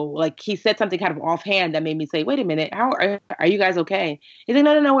so he said something kind of offhand that made me say, wait a minute, how are you guys okay? He's like,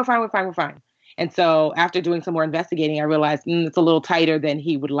 no, we're fine. And so after doing some more investigating, I realized it's a little tighter than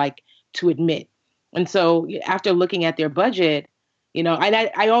he would like to admit. And so after looking at their budget, and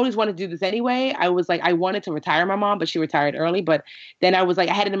I always wanted to do this anyway. I was like, I wanted to retire my mom, but she retired early. But then I was like,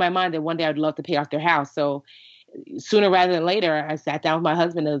 I had it in my mind that one day I'd love to pay off their house. So sooner rather than later, I sat down with my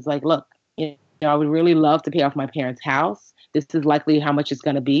husband and was like, look, I would really love to pay off my parents' house. This is likely how much it's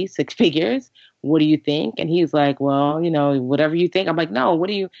going to be, 6 figures. What do you think? And he's like, well, whatever you think. I'm like, no,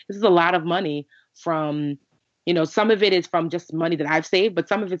 this is a lot of money from, some of it is from just money that I've saved, but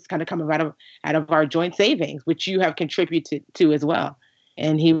some of it's kind of coming out of our joint savings, which you have contributed to as well.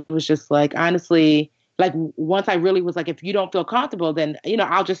 And he was just like, honestly, like once I really was like, if you don't feel comfortable, then,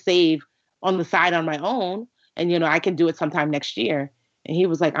 I'll just save on the side on my own. And, I can do it sometime next year. And he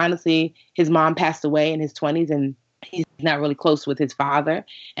was like, honestly, his mom passed away in his 20s and he's not really close with his father.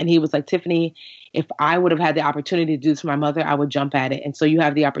 And he was like, Tiffany, if I would have had the opportunity to do this for my mother, I would jump at it. And so you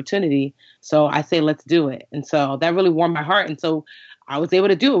have the opportunity. So I say, let's do it. And so that really warmed my heart. And so I was able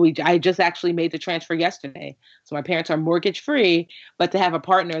to do it. I just actually made the transfer yesterday. So my parents are mortgage free, but to have a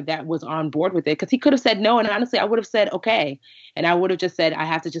partner that was on board with it, because he could have said no. And honestly, I would have said, okay. And I would have just said, I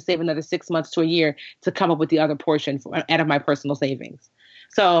have to just save another 6 months to a year to come up with the other portion out of my personal savings.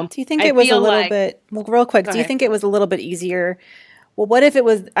 So do you think it was a little bit, well, real quick, do you think it was a little bit easier? Well, what if it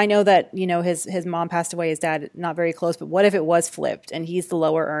was, I know that, his mom passed away, his dad, not very close, but what if it was flipped and he's the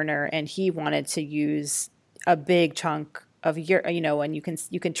lower earner and he wanted to use a big chunk of your, and you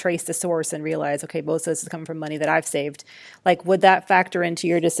can trace the source and realize, okay, both of this is coming from money that I've saved. Like, would that factor into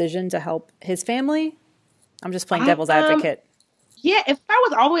your decision to help his family? I'm just playing devil's advocate. Yeah, if I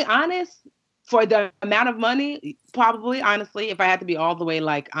was always honest, for the amount of money, probably, honestly, if I had to be all the way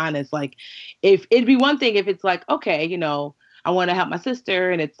like honest, like if it'd be one thing if it's like, okay, I want to help my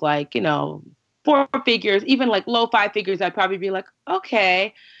sister and it's like, 4 figures, even like low 5 figures, I'd probably be like,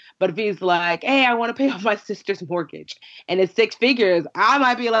 okay. But if he's like, hey, I want to pay off my sister's mortgage and it's 6 figures, I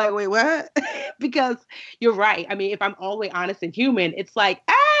might be like, wait, what? Because you're right. I mean, if I'm all the way honest and human, it's like,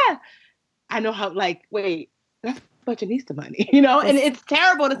 I know how, like, wait, that's bunch of Nista money, and it's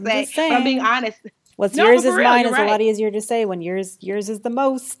terrible to say, but I'm being honest. What's yours is mine is a lot easier to say when yours is the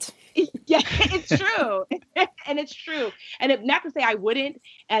most. Yeah, it's true. And it's true. And not to say I wouldn't,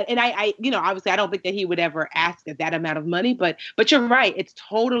 and I obviously I don't think that he would ever ask that amount of money, but you're right. It's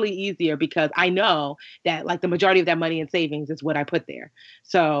totally easier because I know that like the majority of that money in savings is what I put there.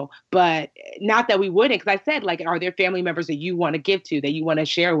 So, but not that we wouldn't, because I said, like, are there family members that you want to give to, that you want to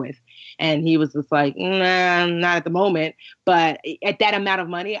share with? And he was just like, nah, not at the moment. But at that amount of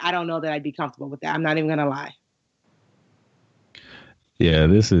money, I don't know that I'd be comfortable with that. I'm not even going to lie. Yeah,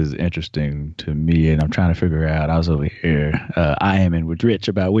 this is interesting to me, and I'm trying to figure out. I was over here IMing with Rich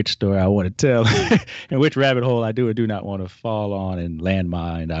about which story I want to tell and which rabbit hole I do or do not want to fall on and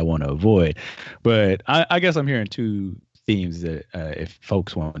landmine I want to avoid. But I guess I'm hearing two themes that if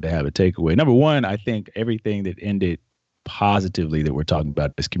folks want to have a takeaway. Number one, I think everything that ended positively that we're talking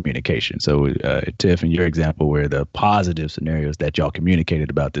about is communication. So Tiff, in your example, where the positive scenarios that y'all communicated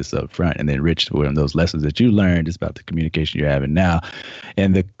about this up front, and then Rich, one of those lessons that you learned is about the communication you're having now.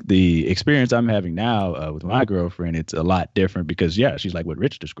 And the experience I'm having now with my girlfriend, it's a lot different because, yeah, she's like what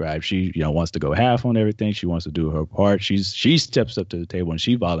Rich described. She, wants to go half on everything. She wants to do her part. She steps up to the table and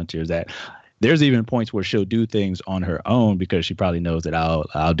she volunteers that. There's even points where she'll do things on her own because she probably knows that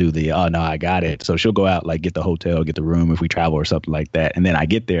I'll do the, oh, no, I got it. So she'll go out, like, get the hotel, get the room if we travel or something like that. And then I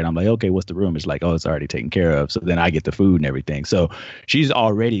get there and I'm like, okay, what's the room? It's like, oh, it's already taken care of. So then I get the food and everything. So she's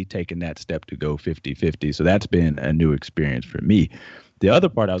already taken that step to go 50-50. So that's been a new experience for me. The other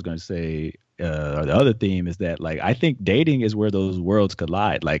part I was going to say, or the other theme is that, like, I think dating is where those worlds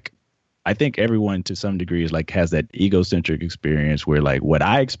collide. Like, I think everyone to some degree is like has that egocentric experience where like what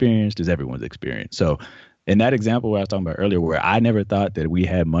I experienced is everyone's experience. So in that example where I was talking about earlier, where I never thought that we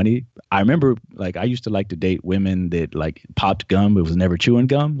had money, I remember like I used to like to date women that like popped gum, but was never chewing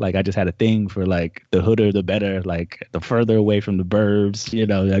gum. Like I just had a thing for like the hooder, the better, like the further away from the burbs,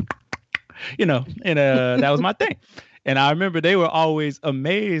 and that was my thing. And I remember they were always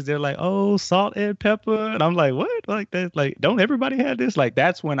amazed. They're like, oh, salt and pepper. And I'm like, what? Like that? Like, don't everybody have this? Like,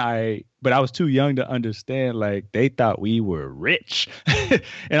 that's when but I was too young to understand. Like, they thought we were rich.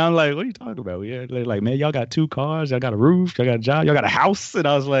 And I'm like, what are you talking about? Yeah, like, man, y'all got 2 cars. Y'all got a roof. Y'all got a job. Y'all got a house. And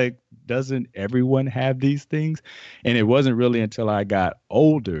I was like, doesn't everyone have these things? And it wasn't really until I got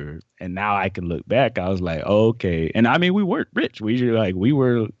older and now I can look back. I was like, okay. And I mean, we weren't rich. We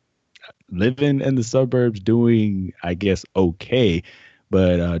were living in the suburbs doing, I guess, okay.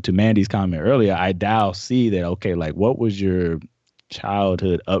 But to Mandy's comment earlier, I now see that, okay, like what was your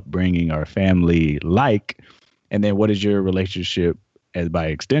childhood upbringing or family like? And then what is your relationship as by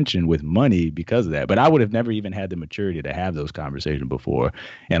extension with money because of that? But I would have never even had the maturity to have those conversations before.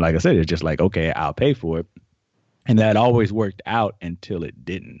 And like I said, it's just like, okay, I'll pay for it. And that always worked out until it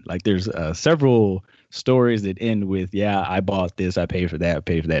didn't. Like there's several stories that end with, yeah, I bought this, I paid for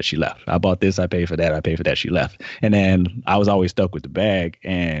that, she left. I bought this, I paid for that, she left. And then I was always stuck with the bag.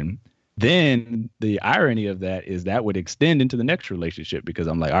 And Then the irony of that is that would extend into the next relationship because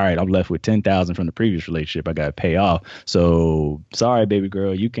I'm like, all right, I'm left with 10,000 from the previous relationship. I got to pay off. So sorry, baby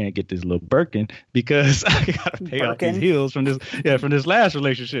girl, you can't get this little Birkin because I got to pay off these heels from this last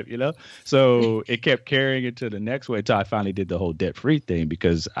relationship, you know? So it kept carrying into the next way until I finally did the whole debt free thing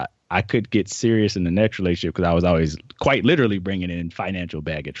because I could get serious in the next relationship because I was always quite literally bringing in financial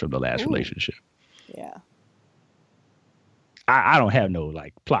baggage from the last relationship. Yeah. I don't have no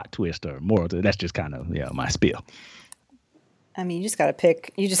like plot twist or moral. That's just kind of my spiel. I mean, you just got to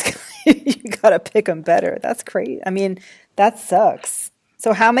pick. You got to pick them better. That's crazy. I mean, that sucks.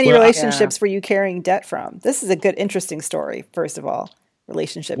 So, how many relationships were you carrying debt from? This is a good, interesting story. First of all,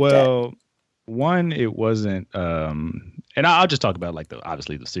 relationship debt. One, it wasn't. And I'll just talk about like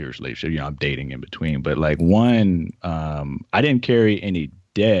obviously the serious relationship. I'm dating in between, but like one, I didn't carry any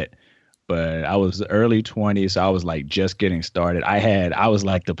debt. But I was early 20s, so I was like just getting started. I was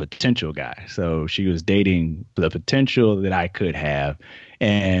like the potential guy. So she was dating the potential that I could have.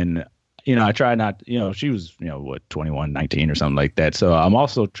 And, I tried not, she was, 21, 19 or something like that. So I'm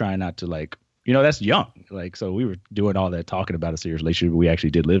also trying not to like, that's young. Like, so we were doing all that talking about a serious relationship. We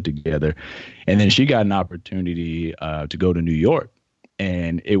actually did live together. And then she got an opportunity to go to New York.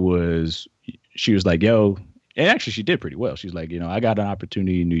 And she was like, yo, and actually, she did pretty well. She's like, I got an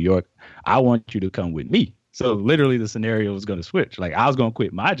opportunity in New York. I want you to come with me. So literally the scenario was going to switch. Like I was going to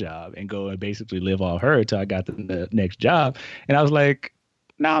quit my job and go and basically live off her until I got the next job. And I was like,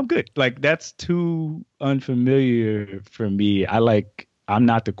 no, I'm good. Like that's too unfamiliar for me. I'm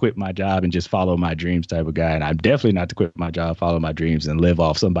not to quit my job and just follow my dreams type of guy. And I'm definitely not to quit my job, follow my dreams and live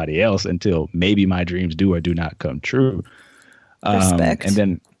off somebody else until maybe my dreams do or do not come true. Respect.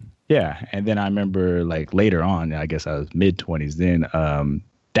 And then I remember like later on, I guess I was mid-20s then,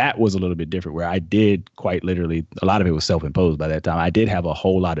 that was a little bit different where I did quite literally, a lot of it was self-imposed by that time. I did have a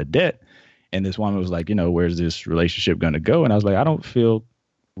whole lot of debt. And this woman was like, where's this relationship going to go? And I was like, I don't feel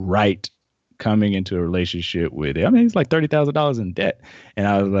right coming into a relationship with it. I mean, it's like $30,000 in debt. And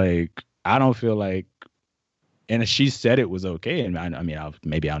I was like, I don't feel like, and she said it was okay. And I mean,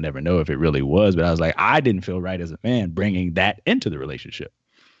 maybe I'll never know if it really was, but I was like, I didn't feel right as a man bringing that into the relationship.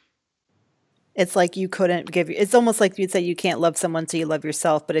 It's like you couldn't it's almost like you'd say you can't love someone till you love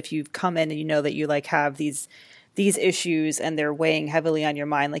yourself. But if you come in and you know that you like have these issues and they're weighing heavily on your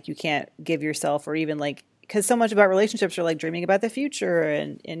mind, like you can't give yourself or even like, because so much about relationships are like dreaming about the future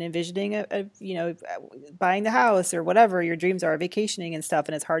and envisioning buying the house or whatever your dreams are, vacationing and stuff.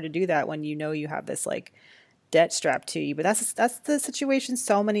 And it's hard to do that when you have this like debt strapped to you. But that's the situation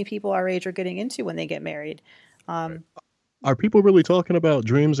so many people our age are getting into when they get married. Are people really talking about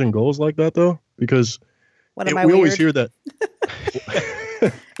dreams and goals like that, though? Because we always hear that.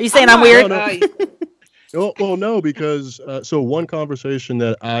 Are you saying I'm weird? No. Well, no, because so one conversation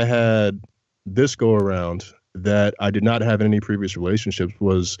that I had this go around that I did not have in any previous relationships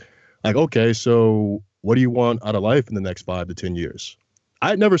was like, okay, so what do you want out of life in the next 5 to 10 years? I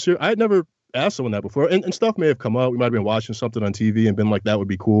had never asked someone that before, and stuff may have come up. We might have been watching something on TV and been like, that would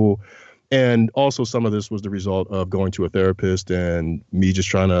be cool. And also some of this was the result of going to a therapist and me just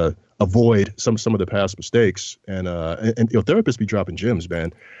trying to avoid some of the past mistakes. And therapists be dropping gems,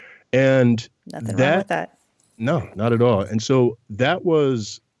 man. And nothing wrong with that. No, not at all. And so that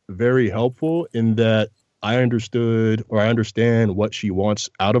was very helpful in that I understand what she wants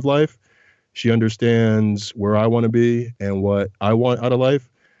out of life. She understands where I want to be and what I want out of life.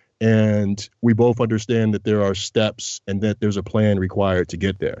 And we both understand that there are steps and that there's a plan required to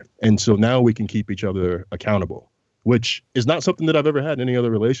get there. And so now we can keep each other accountable, which is not something that I've ever had in any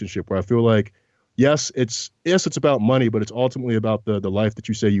other relationship where I feel like, yes, it's about money, but it's ultimately about the life that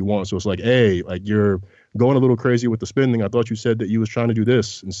you say you want. So it's like, hey, like you're going a little crazy with the spending. I thought you said that you was trying to do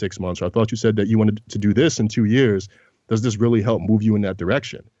this in 6 months, or I thought you said that you wanted to do this in 2 years. Does this really help move you in that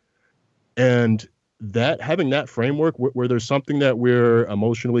direction? And that having that framework where there's something that we're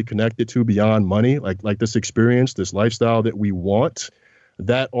emotionally connected to beyond money, like this experience, this lifestyle that we want,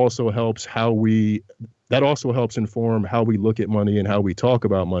 that also helps inform how we look at money and how we talk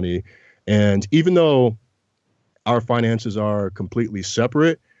about money. And even though our finances are completely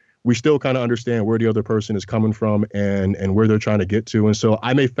separate, we still kind of understand where the other person is coming from and where they're trying to get to. And so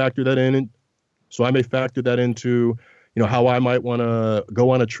I may factor that in. So I may factor that into how I might want to go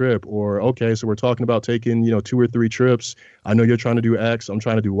on a trip, or, okay, so we're talking about taking, 2 or 3 trips. I know you're trying to do X. I'm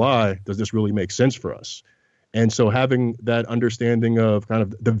trying to do Y. Does this really make sense for us? And so having that understanding of kind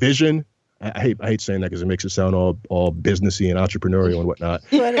of the vision, I hate saying that because it makes it sound all businessy and entrepreneurial and whatnot.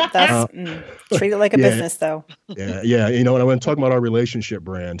 But that's treat it like a business, though. Yeah. And I want to talk about our relationship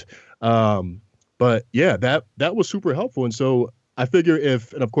brand. But yeah, that was super helpful. And so I figure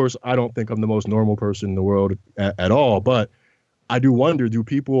and of course, I don't think I'm the most normal person in the world at all, but I do wonder, do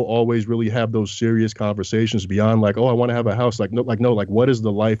people always really have those serious conversations beyond like, oh, I want to have a house? Like, no, like, what is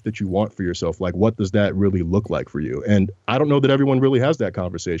the life that you want for yourself? Like, what does that really look like for you? And I don't know that everyone really has that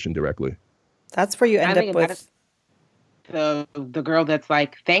conversation directly. That's where you end up with the girl that's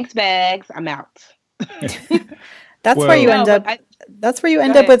like, thanks, bags, I'm out. That's where you end up. That's where you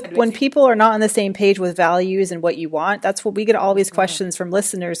end up with when Lucy. people are not on the same page with values and what you want. That's what we get all these questions from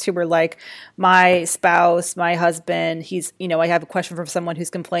listeners who were like, my spouse, my husband, I have a question from someone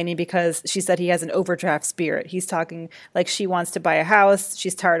who's complaining because she said he has an overdraft spirit. He's talking like she wants to buy a house,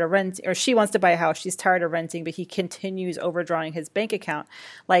 she's tired of renting, or she wants to buy a house, she's tired of renting, but he continues overdrawing his bank account.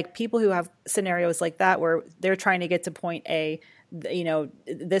 Like people who have scenarios like that where they're trying to get to point A,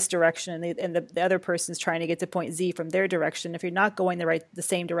 this direction, and the other person's trying to get to point Z from their direction. If you're not going the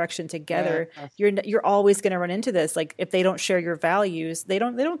same direction together, you're always going to run into this. Like if they don't share your values, they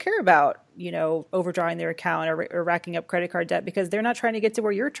don't care about overdrawing their account or racking up credit card debt because they're not trying to get to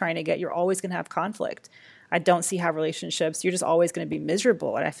where you're trying to get. You're always going to have conflict. I don't see how relationships. You're just always going to be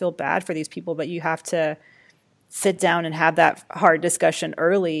miserable, and I feel bad for these people. But you have to sit down and have that hard discussion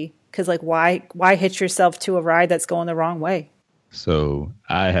early because, like, why hitch yourself to a ride that's going the wrong way? So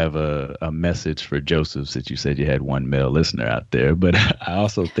I have a message for Joseph, since you said you had one male listener out there, but I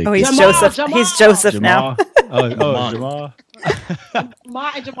also think he's Jamal, Joseph. Jamal. He's Joseph now. Jamal.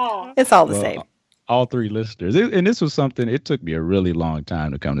 Jamal. It's all the same. All three listeners, and this was something. It took me a really long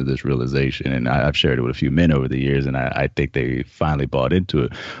time to come to this realization, and I've shared it with a few men over the years, and I think they finally bought into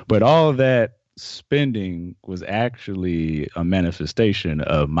it. But all of that spending was actually a manifestation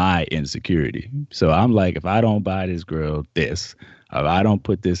of my insecurity. So I'm like, if I don't buy this girl this, if I don't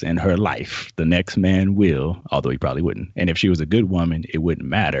put this in her life, the next man will, although he probably wouldn't. And if she was a good woman, it wouldn't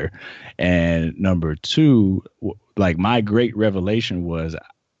matter. And number two, like my great revelation was,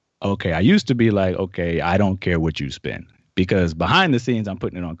 okay, I used to be like, okay, I don't care what you spend. Because behind the scenes, I'm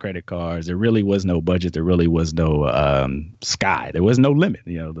putting it on credit cards. There really was no budget. There really was no sky. There was no limit.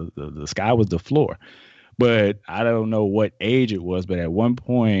 The sky was the floor. But I don't know what age it was. But at one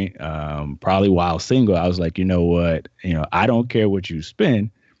point, probably while single, I was like, you know what? I don't care what you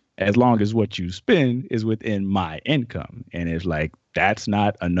spend as long as what you spend is within my income. And it's like, that's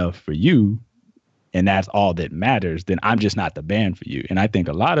not enough for you. And that's all that matters. Then I'm just not the band for you. And I think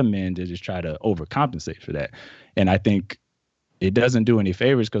a lot of men, they just try to overcompensate for that. And I think it doesn't do any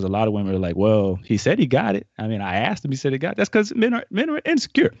favors because a lot of women are like, well, he said he got it. I mean, I asked him, he said he got it. That's because men are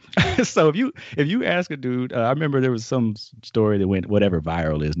insecure. So if you ask a dude, I remember there was some story that went whatever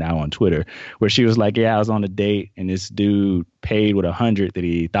viral is now on Twitter, where she was like, yeah, I was on a date and this dude paid with 100 that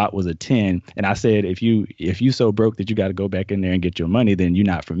he thought was a 10. And I said, if you so broke that you got to go back in there and get your money, then you're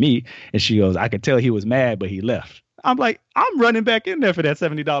not for me. And she goes, I could tell he was mad, but he left. I'm like, I'm running back in there for that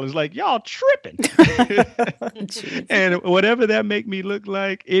 $70. Like, y'all tripping. And whatever that make me look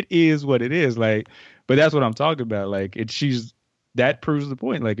like, it is what it is. Like, but that's what I'm talking about. Like, that proves the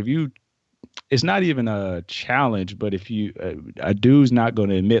point. Like, it's not even a challenge, but if a dude's not going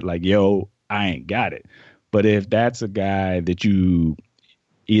to admit like, yo, I ain't got it. But if that's a guy that you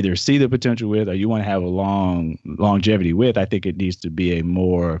either see the potential with or you want to have a longevity with, I think it needs to be a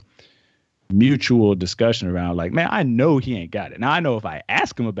more mutual discussion around like, man, I know he ain't got it. Now I know if I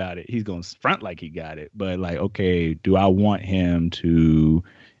ask him about it, he's going to front like he got it. But like, okay, do I want him to,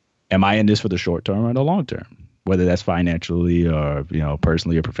 am I in this for the short term or the long term? Whether that's financially or,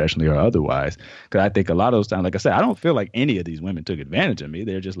 personally or professionally or otherwise. Because I think a lot of those times, like I said, I don't feel like any of these women took advantage of me.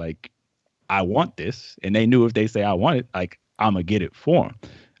 They're just like, I want this. And they knew if they say I want it, like I'm going to get it for them.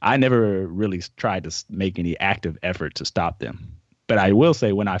 I never really tried to make any active effort to stop them. But I will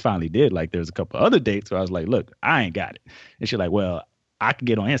say when I finally did, like there's a couple other dates where I was like, look, I ain't got it. And she's like, well, I can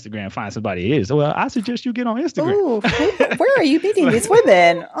get on Instagram and find somebody who is. Well, I suggest you get on Instagram. Ooh, where are you meeting these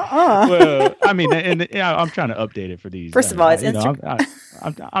women? Well, I mean, and I'm trying to update it for these. First of all, it's Instagram.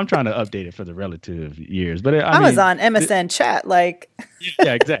 I'm trying to update it for the relative years. But I was on MSN chat, like.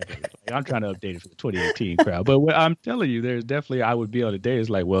 Yeah, exactly. Like, I'm trying to update it for the 2018 crowd. But what I'm telling you, there's definitely, I would be able to date. It's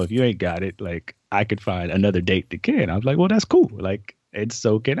like, well, if you ain't got it, like I could find another date that can. I was like, well, that's cool. Like, and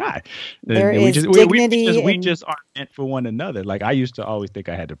so can I. There and is dignity. We just aren't meant for one another. Like I used to always think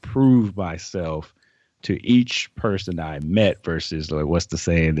I had to prove myself to each person I met versus like what's the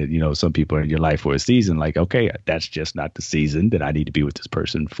saying that, some people are in your life for a season. Like, okay, that's just not the season that I need to be with this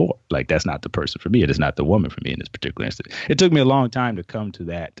person for. Like, that's not the person for me. It is not the woman for me in this particular instance. It took me a long time to come to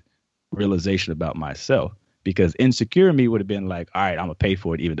that realization about myself because insecure me would have been like, all right, I'm going to pay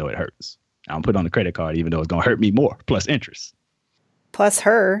for it even though it hurts. I'm going to put it on the credit card even though it's going to hurt me more plus interest. Plus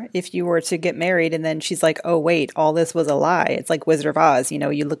her, if you were to get married and then she's like, oh, wait, all this was a lie. It's like Wizard of Oz. You know,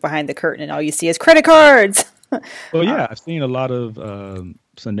 you look behind the curtain and all you see is credit cards. Well, yeah, I've seen a lot of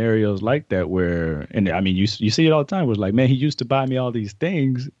scenarios like that where, and I mean, you see it all the time. Where it's like, man, he used to buy me all these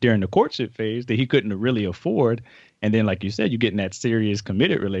things during the courtship phase that he couldn't really afford. And then, like you said, you get in that serious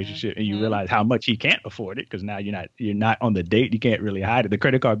committed relationship and you realize how much he can't afford it because now you're not on the date. You can't really hide it. The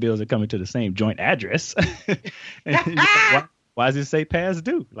credit card bills are coming to the same joint address. And why does it say past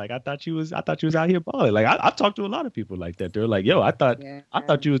due? Like I thought you was out here balling. Like I've talked to a lot of people like that. They're like, yo, I thought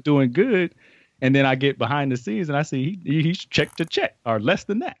you was doing good. And then I get behind the scenes and I see he's check to check or less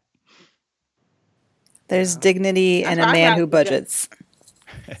than that. There's dignity in a man who budgets.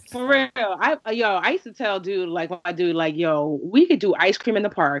 For real. I used to tell dude, like, my dude, like, yo, we could do ice cream in the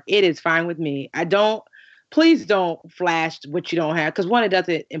park. It is fine with me. Please don't flash what you don't have. Because one, it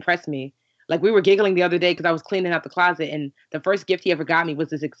doesn't impress me. Like we were giggling the other day because I was cleaning out the closet and the first gift he ever got me was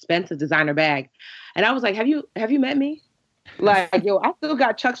this expensive designer bag. And I was like, have you met me? Like, yo, I still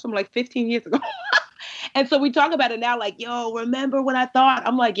got Chucks from like 15 years ago. And so we talk about it now, like, yo, remember when I thought?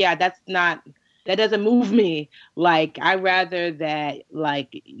 I'm like, yeah, that doesn't move me. Like, I'd rather that, like,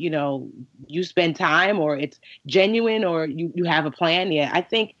 you know, you spend time or it's genuine or you have a plan. Yeah, I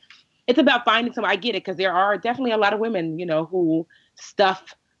think it's about finding someone. I get it because there are definitely a lot of women, you know, who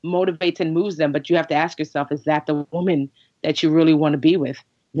stuff motivates and moves them. But you have to ask yourself, is that the woman that you really want to be with?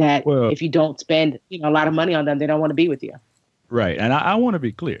 That if you don't spend, you know, a lot of money on them, they don't want to be with you. Right. And I want to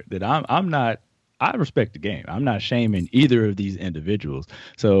be clear that I'm not, I respect the game. I'm not shaming either of these individuals.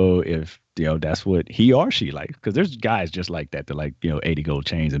 So if, you know, that's what he or she likes, because there's guys just like that. They're like, you know, 80 gold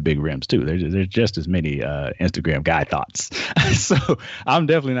chains and big rims too. There's just as many Instagram guy thoughts. So I'm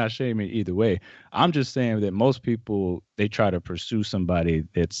definitely not shaming either way. I'm just saying that most people, they try to pursue somebody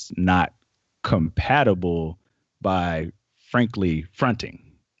that's not compatible by frankly fronting.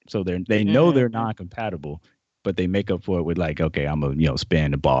 So they know they're non-compatible, but they make up for it with like, okay, I'm gonna, you know,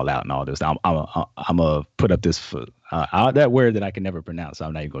 spin the ball out and all this. I'm gonna put up this that word that I can never pronounce. So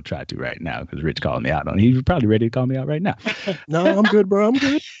I'm not even gonna try to right now because Rich called me out on it. He's probably ready to call me out right now. No, I'm good, bro. I'm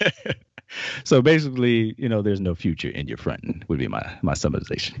good. So basically, you know, there's no future in your fronting would be my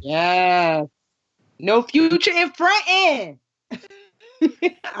summarization. Yeah, no future in fronting.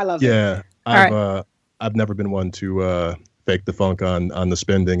 I love it. Yeah, I've never been one to fake the funk on the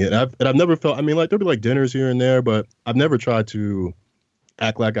spending, and I've never felt. I mean, like there'll be like dinners here and there, but I've never tried to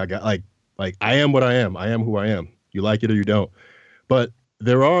act like I got like I am what I am. I am who I am. You like it or you don't. But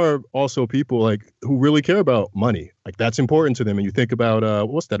there are also people like who really care about money. Like that's important to them. And you think about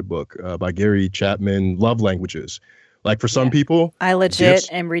what's that book by Gary Chapman, Love Languages. Like for some people, I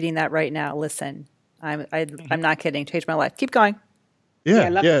legit am reading that right now. Listen, I'm not kidding. Changed my life. Keep going. I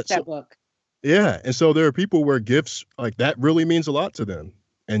love that book. Yeah. And so there are people where gifts like that really means a lot to them.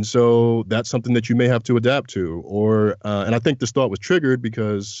 And so that's something that you may have to adapt to. Or and I think this thought was triggered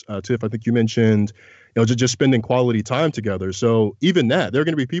because, Tiff, I think you mentioned, you know, just spending quality time together. So even that, there are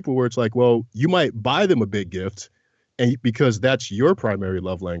going to be people where it's like, well, you might buy them a big gift and because that's your primary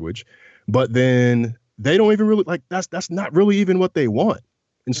love language. But then they don't even really like that's not really even what they want.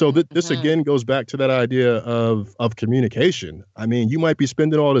 And so this again goes back to that idea of communication. I mean, you might be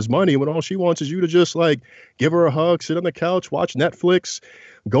spending all this money when all she wants is you to just like give her a hug, sit on the couch, watch Netflix,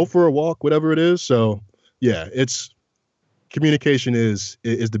 go for a walk, whatever it is. So, yeah, it's communication is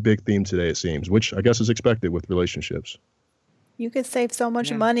the big theme today, it seems, which I guess is expected with relationships. You could save so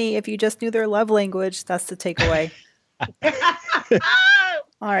much money if you just knew their love language. That's the takeaway.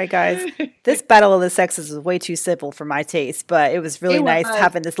 All right, guys. This battle of the sexes was way too simple for my taste, but it was really nice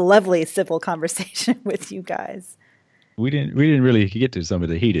having this lovely civil conversation with you guys. We didn't really get to some of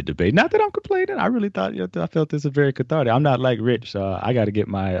the heated debate. Not that I'm complaining. I really thought I felt this was very cathartic. I'm not like Rich, so I got to get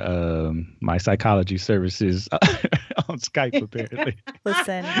my my psychology services on Skype apparently.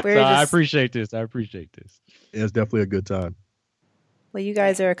 Listen, I appreciate this. Yeah, it's definitely a good time. Well, you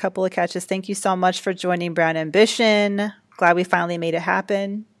guys are a couple of catches. Thank you so much for joining Brown Ambition. Glad we finally made it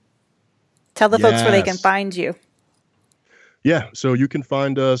happen. Tell the folks where they can find you. Yeah, so you can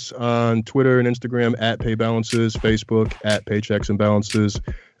find us on Twitter and Instagram at PayBalances, Facebook at Paychecks and Balances.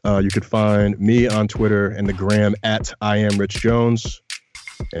 You could find me on Twitter and the gram at I am Rich Jones.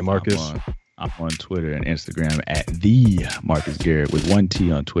 And Marcus. I'm on Twitter and Instagram at the Marcus Garrett with 1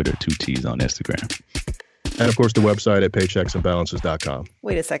 T on Twitter, 2 T's on Instagram. And of course, the website at paychecksandbalances.com.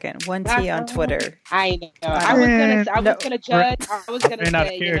 Wait a second. 1 T on Twitter. I know. I was gonna judge. I was gonna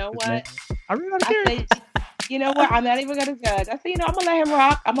say, you know what? I ran out of characters. You know what? I'm not even gonna judge. I say, you know, I'm gonna let him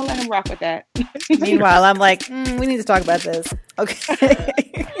rock. I'm gonna let him rock with that. Meanwhile, I'm like, we need to talk about this. Okay.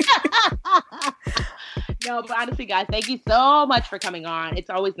 No, but honestly, guys, thank you so much for coming on. It's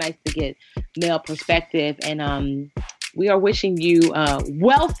always nice to get male perspective, and we are wishing you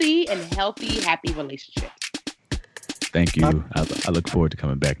wealthy and healthy, happy relationships. Thank you. I look forward to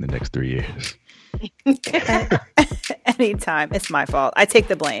coming back in the next 3 years. Anytime. It's my fault. I take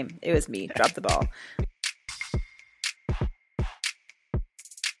the blame. It was me. Drop the ball.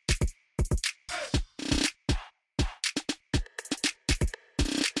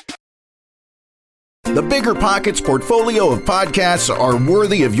 The Bigger Pockets portfolio of podcasts are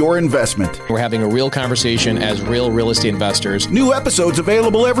worthy of your investment. We're having a real conversation as real estate investors. New episodes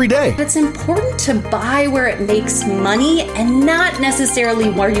available every day. It's important to buy where it makes money and not necessarily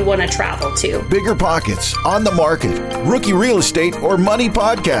where you want to travel to. Bigger Pockets, On the Market, Rookie Real Estate, or Money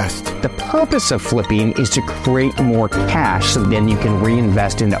Podcast. The purpose of flipping is to create more cash so then you can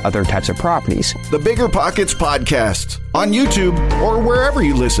reinvest into other types of properties. The Bigger Pockets Podcast on YouTube or wherever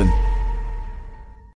you listen.